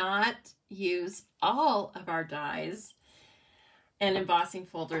cannot use all of our dies and embossing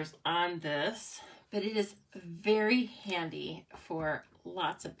folders on this, but it is very handy for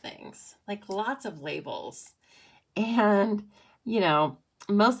lots of things, like lots of labels. And, you know,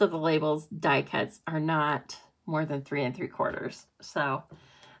 most of the labels die cuts are not more than 3 3/4. So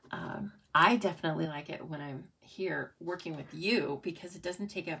I definitely like it when I'm here working with you because it doesn't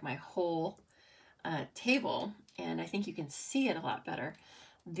take up my whole table, and I think you can see it a lot better.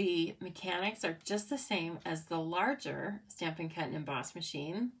 The mechanics are just the same as the larger Stampin' Cut and Emboss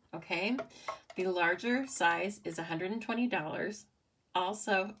machine, okay? The larger size is $120,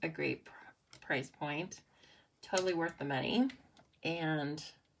 also a great price point, totally worth the money, and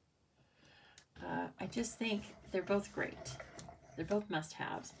I just think they're both great. They're both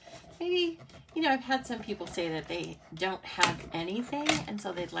must-haves. Maybe, you know, I've had some people say that they don't have anything, and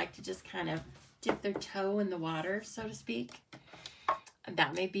so they'd like to just kind of dip their toe in the water, so to speak.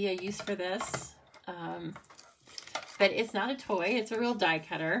 That may be a use for this. But it's not a toy. It's a real die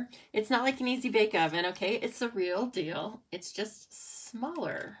cutter. It's not like an Easy Bake Oven, okay? It's the real deal. It's just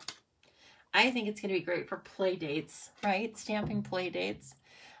smaller. I think it's going to be great for play dates, right? Stamping play dates.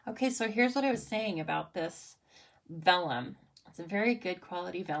 Okay, so here's what I was saying about this vellum. It's a very good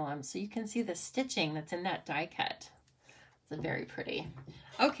quality vellum. So you can see the stitching that's in that die cut. It's very pretty.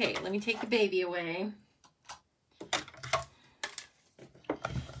 Okay, let me take the baby away.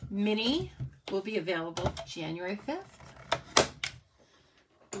 Mini will be available January 5th.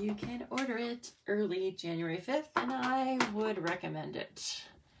 You can order it early January 5th, and I would recommend it.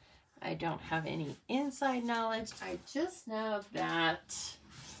 I don't have any inside knowledge. I just know that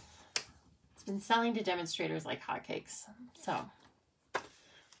it's been selling to demonstrators like hotcakes. So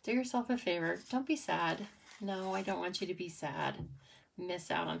do yourself a favor. Don't be sad. No, I don't want you to be sad.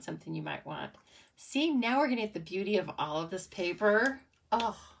 Miss out on something you might want. See, now we're going to get the beauty of all of this paper.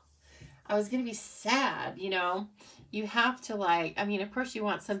 Oh, I was going to be sad, you know. You have to, like, I mean, of course you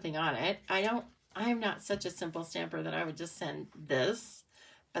want something on it. I'm not such a simple stamper that I would just send this.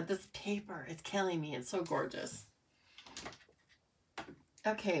 But this paper is killing me. It's so gorgeous.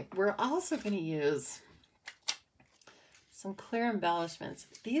 Okay, we're also going to use some clear embellishments.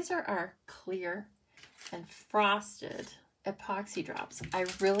 These are our clear and frosted epoxy drops. I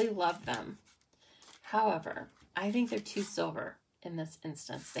really love them. However, I think they're too silver in this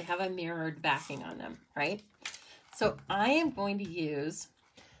instance. They have a mirrored backing on them, right? So I am going to use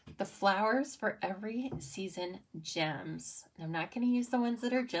the Flowers for Every Season gems. I'm not going to use the ones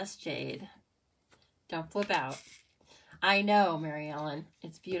that are just jade. Don't flip out. I know, Mary Ellen,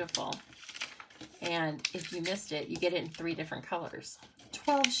 it's beautiful. And if you missed it, you get it in 3 different colors.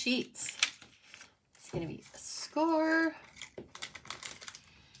 12 sheets. It's going to be a score.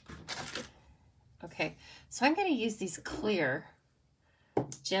 Okay, so I'm going to use these clear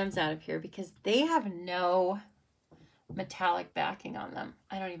gems out of here because they have no metallic backing on them.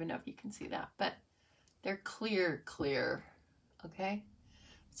 I don't even know if you can see that, but they're clear, okay?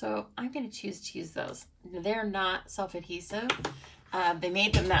 So I'm going to choose those. They're not self-adhesive. They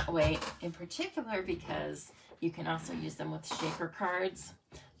made them that way in particular because you can also use them with shaker cards.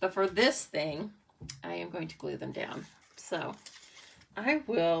 But for this thing, I am going to glue them down. So I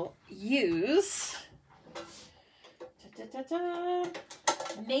will use,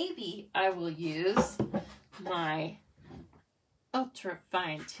 maybe I will use my ultra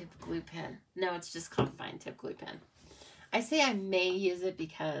fine tip glue pen. No, it's just called fine tip glue pen. I say I may use it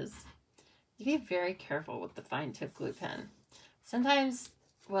because you be very careful with the fine tip glue pen. Sometimes,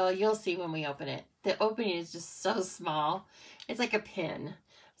 well, you'll see when we open it, the opening is just so small. It's like a pin.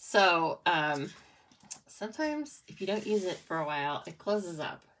 So sometimes if you don't use it for a while, it closes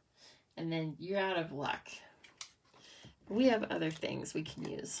up and then you're out of luck. We have other things we can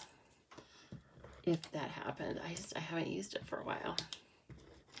use if that happened. I haven't used it for a while.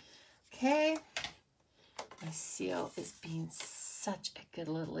 Okay. My seal is being such a good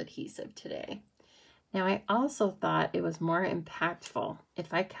little adhesive today. Now I also thought it was more impactful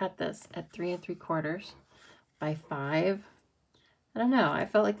if I cut this at 3 3/4 by 5. I don't know. I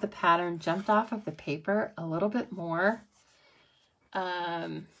felt like the pattern jumped off of the paper a little bit more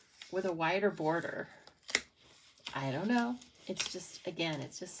with a wider border. I don't know. It's just, again,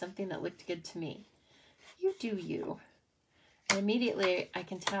 it's just something that looked good to me. You do you. And immediately I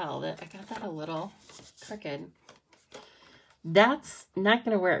can tell that I got that a little crooked. That's not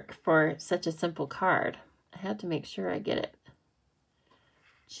going to work for such a simple card. I had to make sure I get it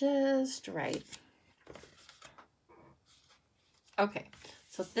just right. Okay,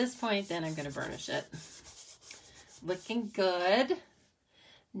 so at this point then I'm going to burnish it. Looking good.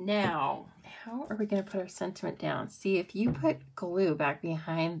 Now, how are we going to put our sentiment down? See, if you put glue back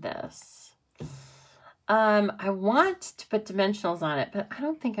behind this, I want to put dimensionals on it, but I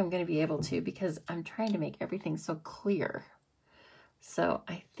don't think I'm going to be able to because I'm trying to make everything so clear. So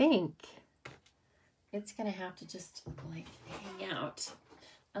I think it's going to have to just like hang out.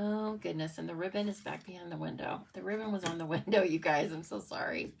 Oh goodness, and the ribbon is back behind the window. The ribbon was on the window, you guys. I'm so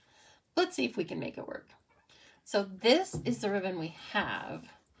sorry. Let's see if we can make it work. So this is the ribbon we have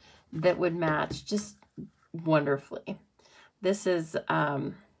that would match just wonderfully. This is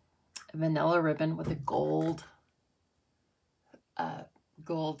vanilla ribbon with a gold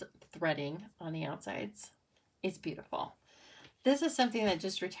threading on the outsides. It's beautiful. This is something that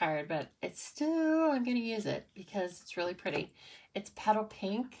just retired, but it's still, I'm going to use it because it's really pretty. It's petal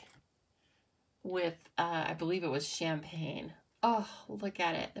pink with, I believe it was champagne. Oh, look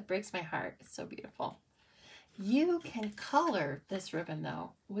at it. It breaks my heart. It's so beautiful. You can color this ribbon,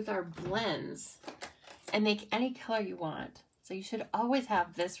 though, with our blends and make any color you want. So you should always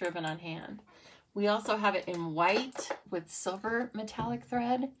have this ribbon on hand. We also have it in white with silver metallic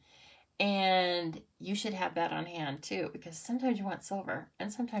thread. And you should have that on hand too, because sometimes you want silver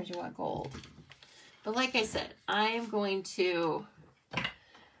and sometimes you want gold. But like I said, I am going to,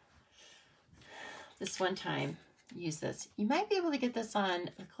 this one time, use this. You might be able to get this on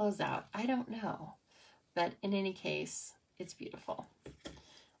the closeout. I don't know. But in any case, it's beautiful.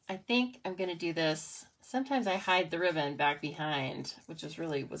 I think I'm going to do this. Sometimes I hide the ribbon back behind, which was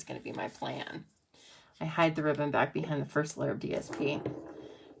going to be my plan. I hide the ribbon back behind the first layer of DSP.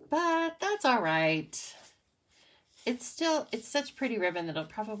 But that's all right. It's such pretty ribbon that it'll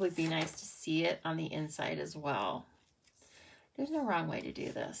probably be nice to see it on the inside as well. There's no wrong way to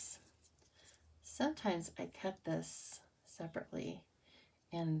do this. Sometimes I cut this separately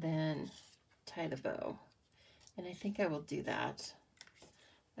and then tie the bow. And I think I will do that.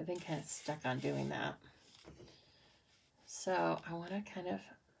 I've been kind of stuck on doing that. So I want to kind of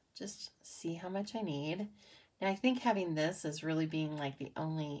just see how much I need. And I think having this as really being like the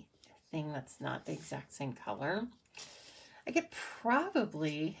only thing that's not the exact same color. I could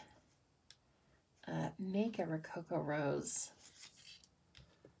probably make a Rococo Rose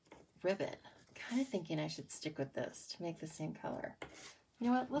ribbon. Kind of thinking I should stick with this to make the same color. You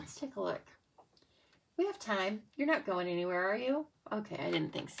know what? Let's take a look. We have time. You're not going anywhere, are you? Okay, I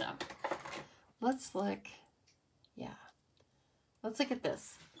didn't think so. Let's look. Yeah. Let's look at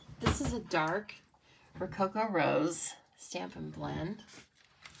this. This is a dark Rococo Rose Stamp and Blend.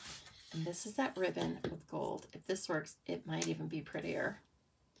 And this is that ribbon with gold. If this works, it might even be prettier.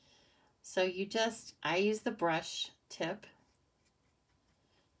 So you just, I use the brush tip.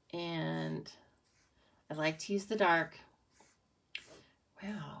 And I like to use the dark.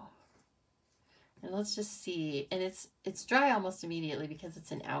 Wow. And let's just see. And it's dry almost immediately because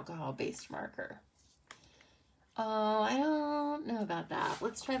it's an alcohol-based marker. Oh, I don't know about that.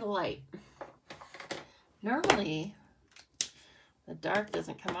 Let's try the light. Normally, the dark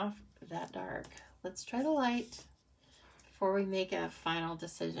doesn't come off that dark. Let's try the light before we make a final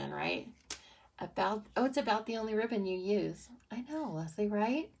decision, right? It's about the only ribbon you use. I know, Leslie,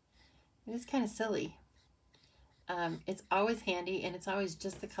 right? It is kind of silly. It's always handy, and it's always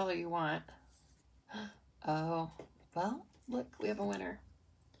just the color you want. Oh, well, look, we have a winner.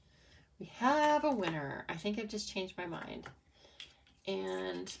 We have a winner. I think I've just changed my mind.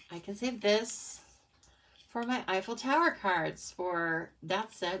 And I can save this for my Eiffel Tower cards for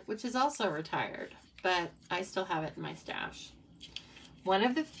that set, which is also retired, but I still have it in my stash. One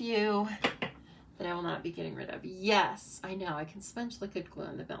of the few that I will not be getting rid of. Yes, I know. I can sponge liquid glue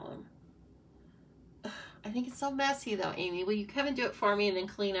on the vellum. Ugh, I think it's so messy though, Amy. Will you come and do it for me and then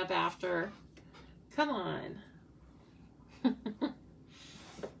clean up after? Come on.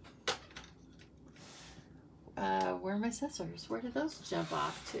 Where are my scissors? Where did those jump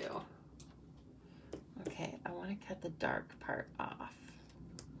off to? Okay, I want to cut the dark part off.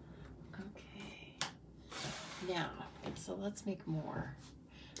 Okay. Now, so let's make more.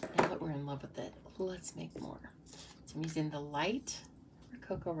 Now that we're in love with it, let's make more. So I'm using the light or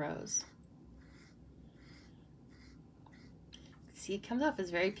Cocoa Rose. See, it comes off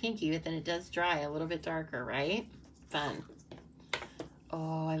as very pinky, but then it does dry a little bit darker, right? Fun.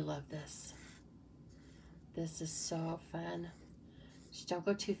 Oh, I love this. This is so fun. Just don't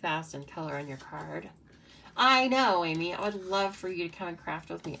go too fast and color on your card. I know, Amy. I would love for you to come and craft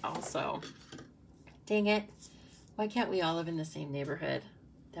with me also. Dang it. Why can't we all live in the same neighborhood?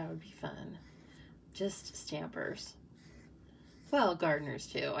 That would be fun. Just stampers. Well, gardeners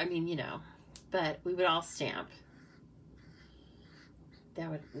too. I mean, you know, but we would all stamp. That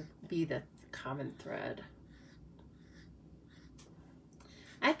would be the common thread.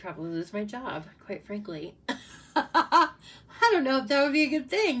 I'd probably lose my job, quite frankly. I don't know if that would be a good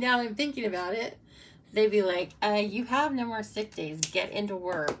thing now that I'm thinking about it. They'd be like, you have no more sick days. Get into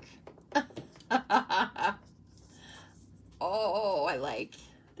work. Oh, I like.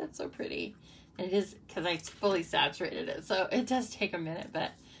 That's so pretty. And it is, because I fully saturated it. So it does take a minute,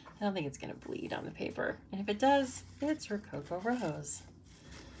 but I don't think it's going to bleed on the paper. And if it does, it's Rococo Rose.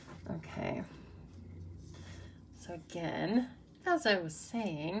 Okay. So again, as I was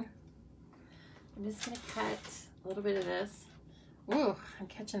saying, I'm just going to cut a little bit of this. Ooh, I'm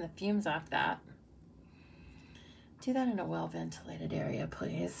catching the fumes off that. Do that in a well-ventilated area,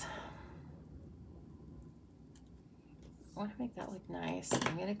 please. I want to make that look nice.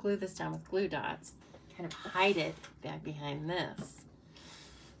 I'm going to glue this down with glue dots. Kind of hide it back behind this.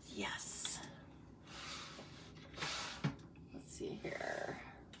 Yes. Let's see here.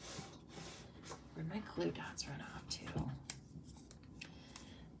 Where'd my glue dots run off to?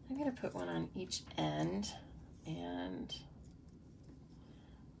 I'm going to put one on each end, and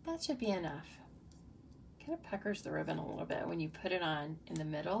that should be enough. Kind of puckers the ribbon a little bit when you put it on in the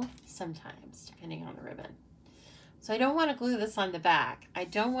middle, sometimes, depending on the ribbon. So I don't want to glue this on the back. I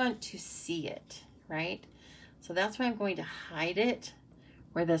don't want to see it, right? So that's why I'm going to hide it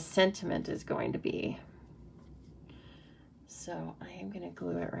where the sentiment is going to be. So I am going to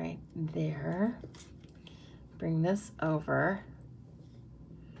glue it right there. Bring this over.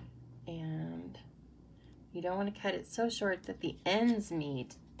 And you don't want to cut it so short that the ends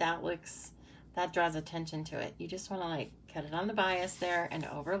meet. That draws attention to it. You just want to like cut it on the bias there and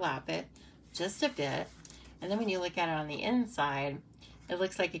overlap it just a bit. And then when you look at it on the inside, it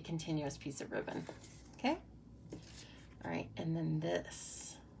looks like a continuous piece of ribbon. Okay? All right, and then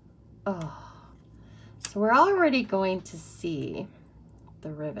this. Oh, so we're already going to see the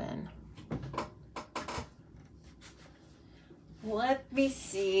ribbon. Let me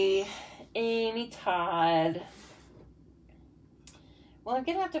see. Amy Todd. Well, I'm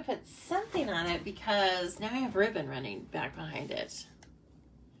going to have to put something on it because now I have ribbon running back behind it.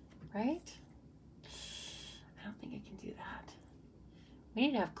 Right? I don't think I can do that. We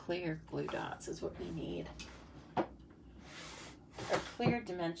need to have clear glue dots is what we need. Or clear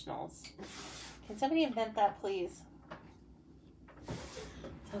dimensionals. Can somebody invent that, please?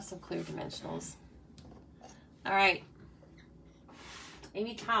 Let's have some clear dimensionals. All right.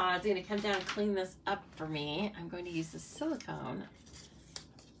 Amy Todd's going to come down and clean this up for me. I'm going to use the silicone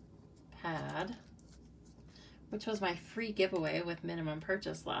pad, which was my free giveaway with minimum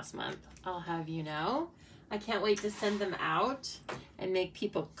purchase last month. I'll have you know. I can't wait to send them out and make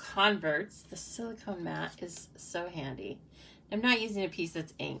people converts. The silicone mat is so handy. I'm not using a piece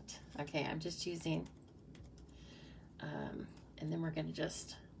that's inked. Okay, I'm just using, and then we're gonna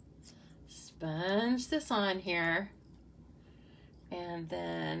just sponge this on here. And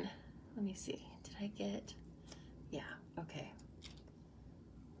then, let me see, did I get, yeah, okay.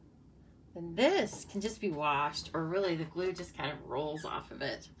 Then this can just be washed, or really the glue just kind of rolls off of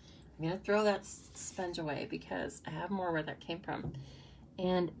it. I'm going to throw that sponge away because I have more where that came from.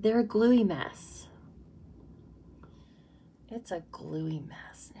 And they're a gluey mess. It's a gluey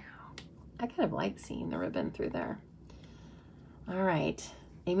mess now. I kind of like seeing the ribbon through there. All right.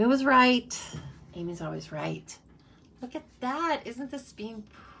 Amy was right. Amy's always right. Look at that. Isn't this being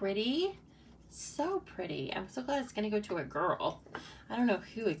pretty? It's so pretty. I'm so glad it's going to go to a girl. I don't know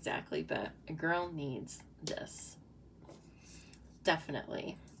who exactly, but a girl needs this.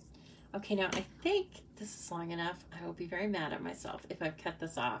 Definitely. Okay, now I think this is long enough. I will be very mad at myself if I've cut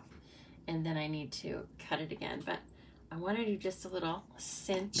this off and then I need to cut it again. But I want to do just a little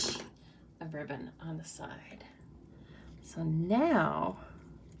cinch of ribbon on the side. So now,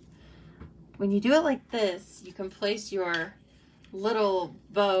 when you do it like this, you can place your little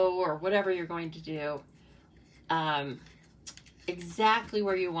bow or whatever you're going to do exactly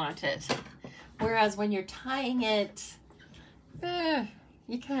where you want it. Whereas when you're tying it,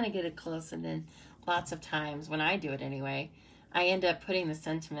 you kind of get it close, and then lots of times, when I do it anyway, I end up putting the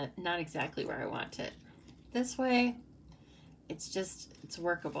sentiment not exactly where I want it. This way, it's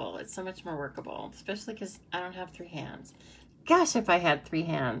workable. It's so much more workable, especially because I don't have 3 hands. Gosh, if I had 3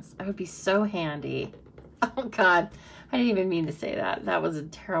 hands, I would be so handy. Oh God, I didn't even mean to say that. That was a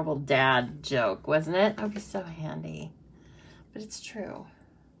terrible dad joke, wasn't it? I would be so handy. But it's true.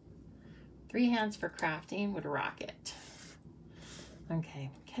 3 hands for crafting would rock it.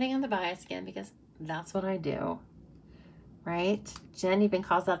 Okay, cutting on the bias again because that's what I do, right? Jen even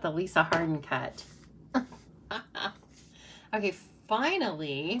calls that the Lisa Harden cut. Okay,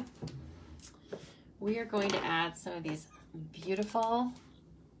 finally, we are going to add some of these beautiful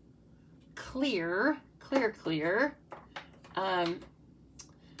clear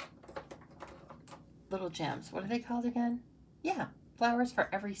little gems. What are they called again? Yeah, flowers for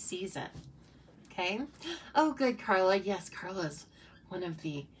every season. Okay. Oh, good, Carla. Yes, Carla's one of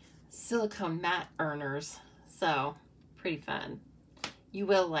the silicone matte earners. So, pretty fun. You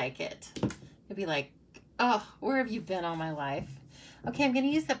will like it. You'll be like, oh, where have you been all my life? Okay, I'm going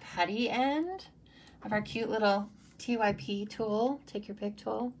to use the putty end of our cute little TYP tool, take your pick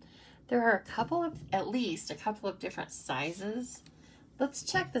tool. There are at least a couple of different sizes. Let's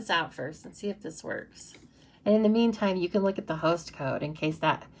check this out first and see if this works. And in the meantime, you can look at the host code in case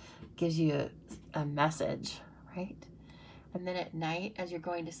that gives you a message, right? And then at night, as you're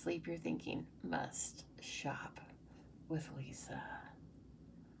going to sleep, you're thinking, must shop with Lisa.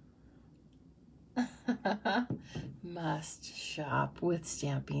 Must shop with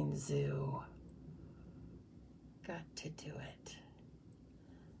Stamping Zoo. Got to do it.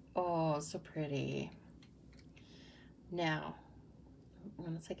 Oh, so pretty. Now,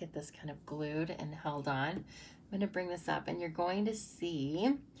 once I get this kind of glued and held on, I'm going to bring this up, and you're going to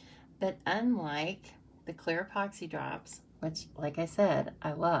see that unlike the clear epoxy drops, which, like I said,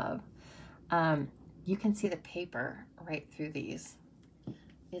 I love, you can see the paper right through these.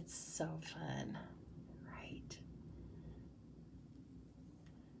 It's so fun, right?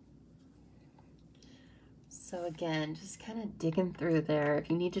 So again, just kind of digging through there. If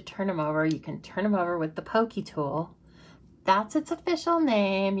you need to turn them over, you can turn them over with the pokey tool. That's its official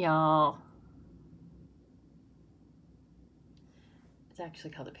name, y'all. It's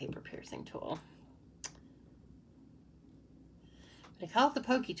actually called a paper piercing tool. But I call it the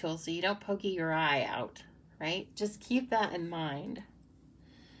pokey tool so you don't pokey your eye out, right? Just keep that in mind.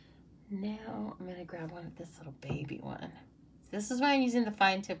 Now I'm going to grab one of this little baby one. This is why I'm using the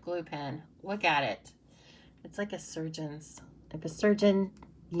fine tip glue pen. Look at it. It's like a surgeon's. If a surgeon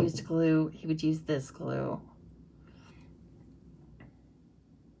used glue, he would use this glue.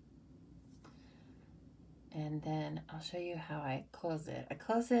 And then I'll show you how I close it. I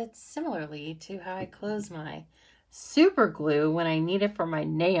close it similarly to how I close my super glue when I need it for my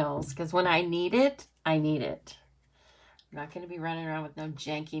nails, because when I need it, I need it. I'm not going to be running around with no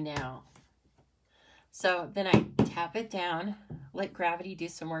janky nail. So then I tap it down, let gravity do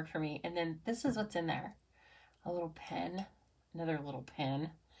some work for me, and then this is what's in there. A little pen, another little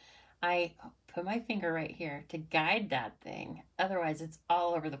pen. I put my finger right here to guide that thing. Otherwise, it's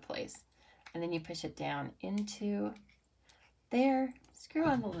all over the place. And then you push it down into there, screw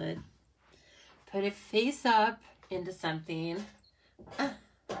on the lid, put it face up into something.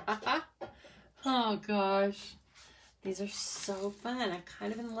 Oh gosh, these are so fun. I'm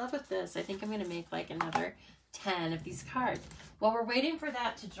kind of in love with this. I think I'm going to make like another 10 of these cards. While we're waiting for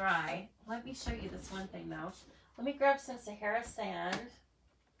that to dry, let me show you this one thing though. Let me grab some Sahara sand.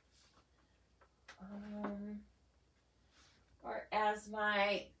 Or as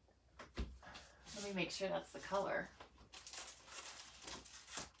my, let me make sure that's the color.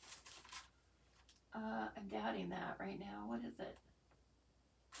 I'm doubting that right now. What is it?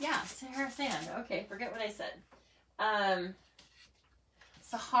 Yeah, Sahara sand. Okay, forget what I said.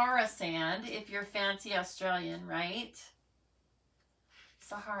 Sahara sand, if you're fancy Australian, right?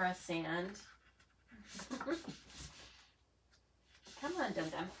 Sahara sand. Come on, Dum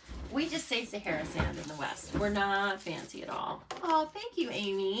Dum. We just say Sahara sand in the West. We're not fancy at all. Oh, thank you,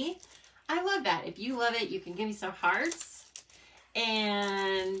 Amy. I love that. If you love it, you can give me some hearts.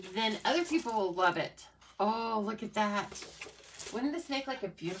 And then other people will love it. Oh, look at that. Wouldn't this make like a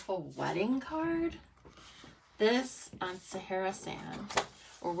beautiful wedding card? This on Sahara sand,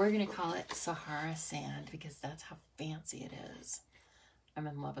 or we're going to call it Sahara sand because that's how fancy it is. I'm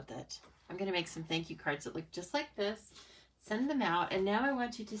in love with it. I'm going to make some thank you cards that look just like this, send them out, and now I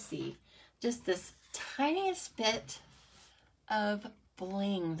want you to see just this tiniest bit of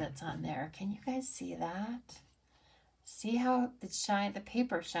bling that's on there. Can you guys see that? See how the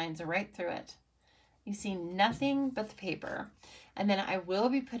paper shines right through it. You see nothing but the paper. And then I will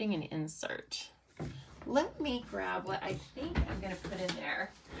be putting an insert. Let me grab what I think I'm going to put in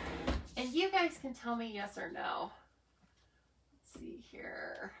there. And you guys can tell me yes or no. Let's see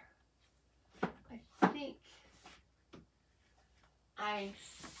here. I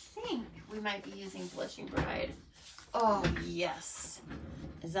think we might be using Blushing Bride. Oh, yes.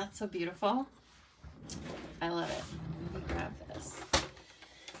 Is that so beautiful? I love it. Let me grab this.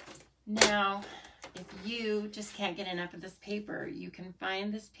 Now, if you just can't get enough of this paper, you can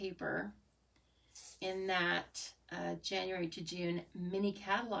find this paper in that January to June mini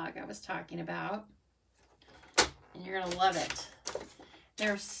catalog I was talking about. And you're going to love it.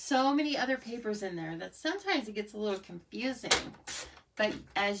 There are so many other papers in there that sometimes it gets a little confusing. But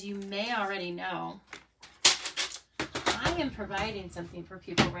as you may already know, I am providing something for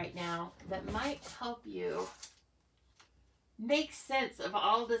people right now that might help you make sense of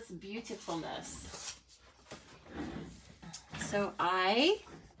all this beautifulness. So I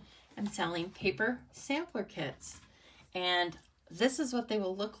am selling paper sampler kits, and this is what they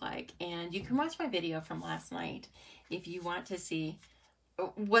will look like. And you can watch my video from last night if you want to see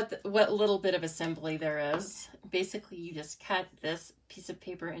what little bit of assembly there is. Basically, you just cut this piece of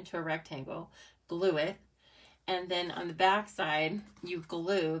paper into a rectangle, glue it, and then on the back side, you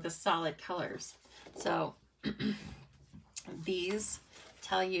glue the solid colors. So these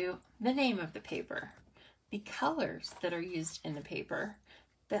tell you the name of the paper, the colors that are used in the paper,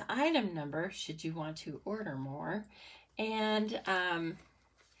 the item number should you want to order more, and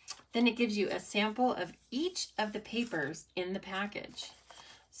then it gives you a sample of each of the papers in the package.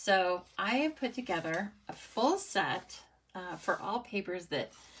 So I have put together a full set for all papers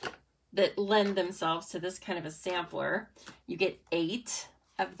that lend themselves to this kind of a sampler. You get 8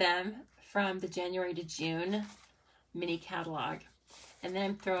 of them from the January to June mini catalog. And then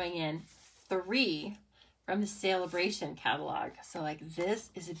I'm throwing in 3 from the Celebration catalog. So like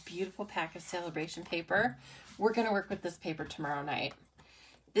this is a beautiful pack of Celebration paper. We're going to work with this paper tomorrow night.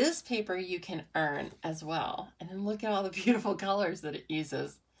 This paper you can earn as well. And then look at all the beautiful colors that it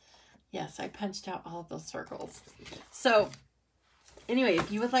uses. Yes, I punched out all of those circles. So anyway, if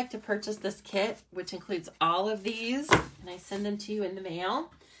you would like to purchase this kit, which includes all of these, and I send them to you in the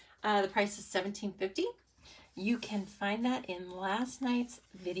mail, the price is $17.50. You can find that in last night's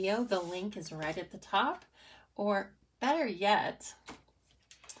video. The link is right at the top. Or better yet,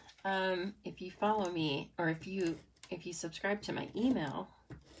 if you follow me, or if you subscribe to my email,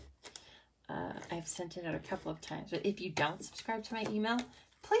 I've sent it out a couple of times, but if you don't subscribe to my email,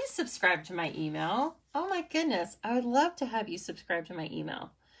 please subscribe to my email. Oh my goodness, I would love to have you subscribe to my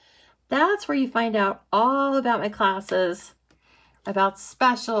email. That's where you find out all about my classes, about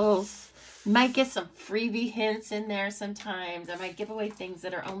specials. Might get some freebie hints in there sometimes. I might give away things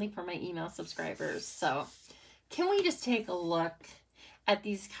that are only for my email subscribers. So can we just take a look at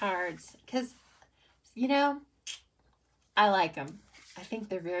these cards? Because, you know, I like them. I think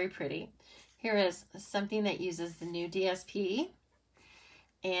they're very pretty. Here is something that uses the new DSP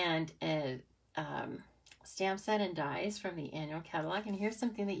and a stamp set and dies from the annual catalog. And here's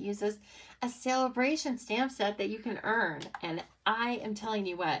something that uses a Celebration stamp set that you can earn. And I am telling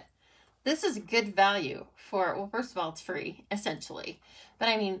you what, this is good value for, well, first of all, it's free, essentially. But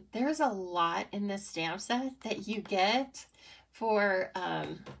I mean, there's a lot in this stamp set that you get for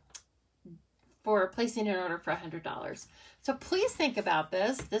placing an order for $100. So please think about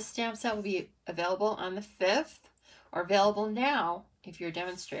this. This stamp set will be available on the 5th, or available now if you're a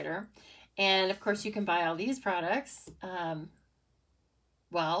demonstrator. And of course, you can buy all these products.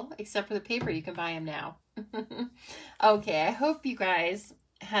 Well, except for the paper, you can buy them now. Okay, I hope you guys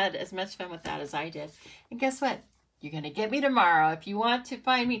had as much fun with that as I did. And guess what? You're going to get me tomorrow. If you want to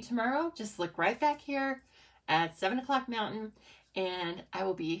find me tomorrow, just look right back here at 7 o'clock Mountain, and I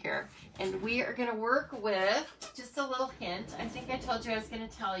will be here. And we are going to work with just a little hint. I think I told you I was going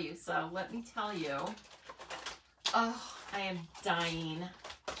to tell you, so let me tell you. Oh, I am dying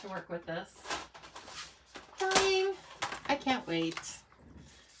to work with this. Dying. I can't wait.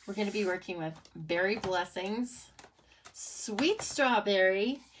 We're going to be working with Berry Blessings, Sweet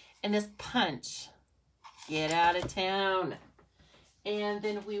Strawberry, and this Punch. Get out of town. And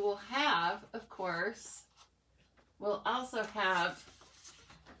then we will have, of course, we'll also have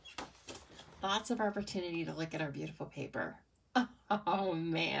lots of opportunity to look at our beautiful paper. Oh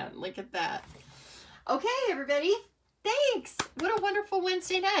man, look at that. Okay, everybody, thanks. What a wonderful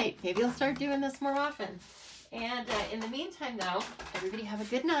Wednesday night. Maybe I'll start doing this more often. And in the meantime, though, everybody have a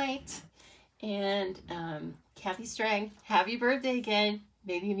good night. And Kathy Strang, happy birthday again.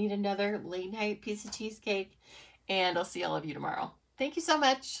 Maybe you need another late night piece of cheesecake. And I'll see all of you tomorrow. Thank you so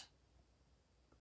much.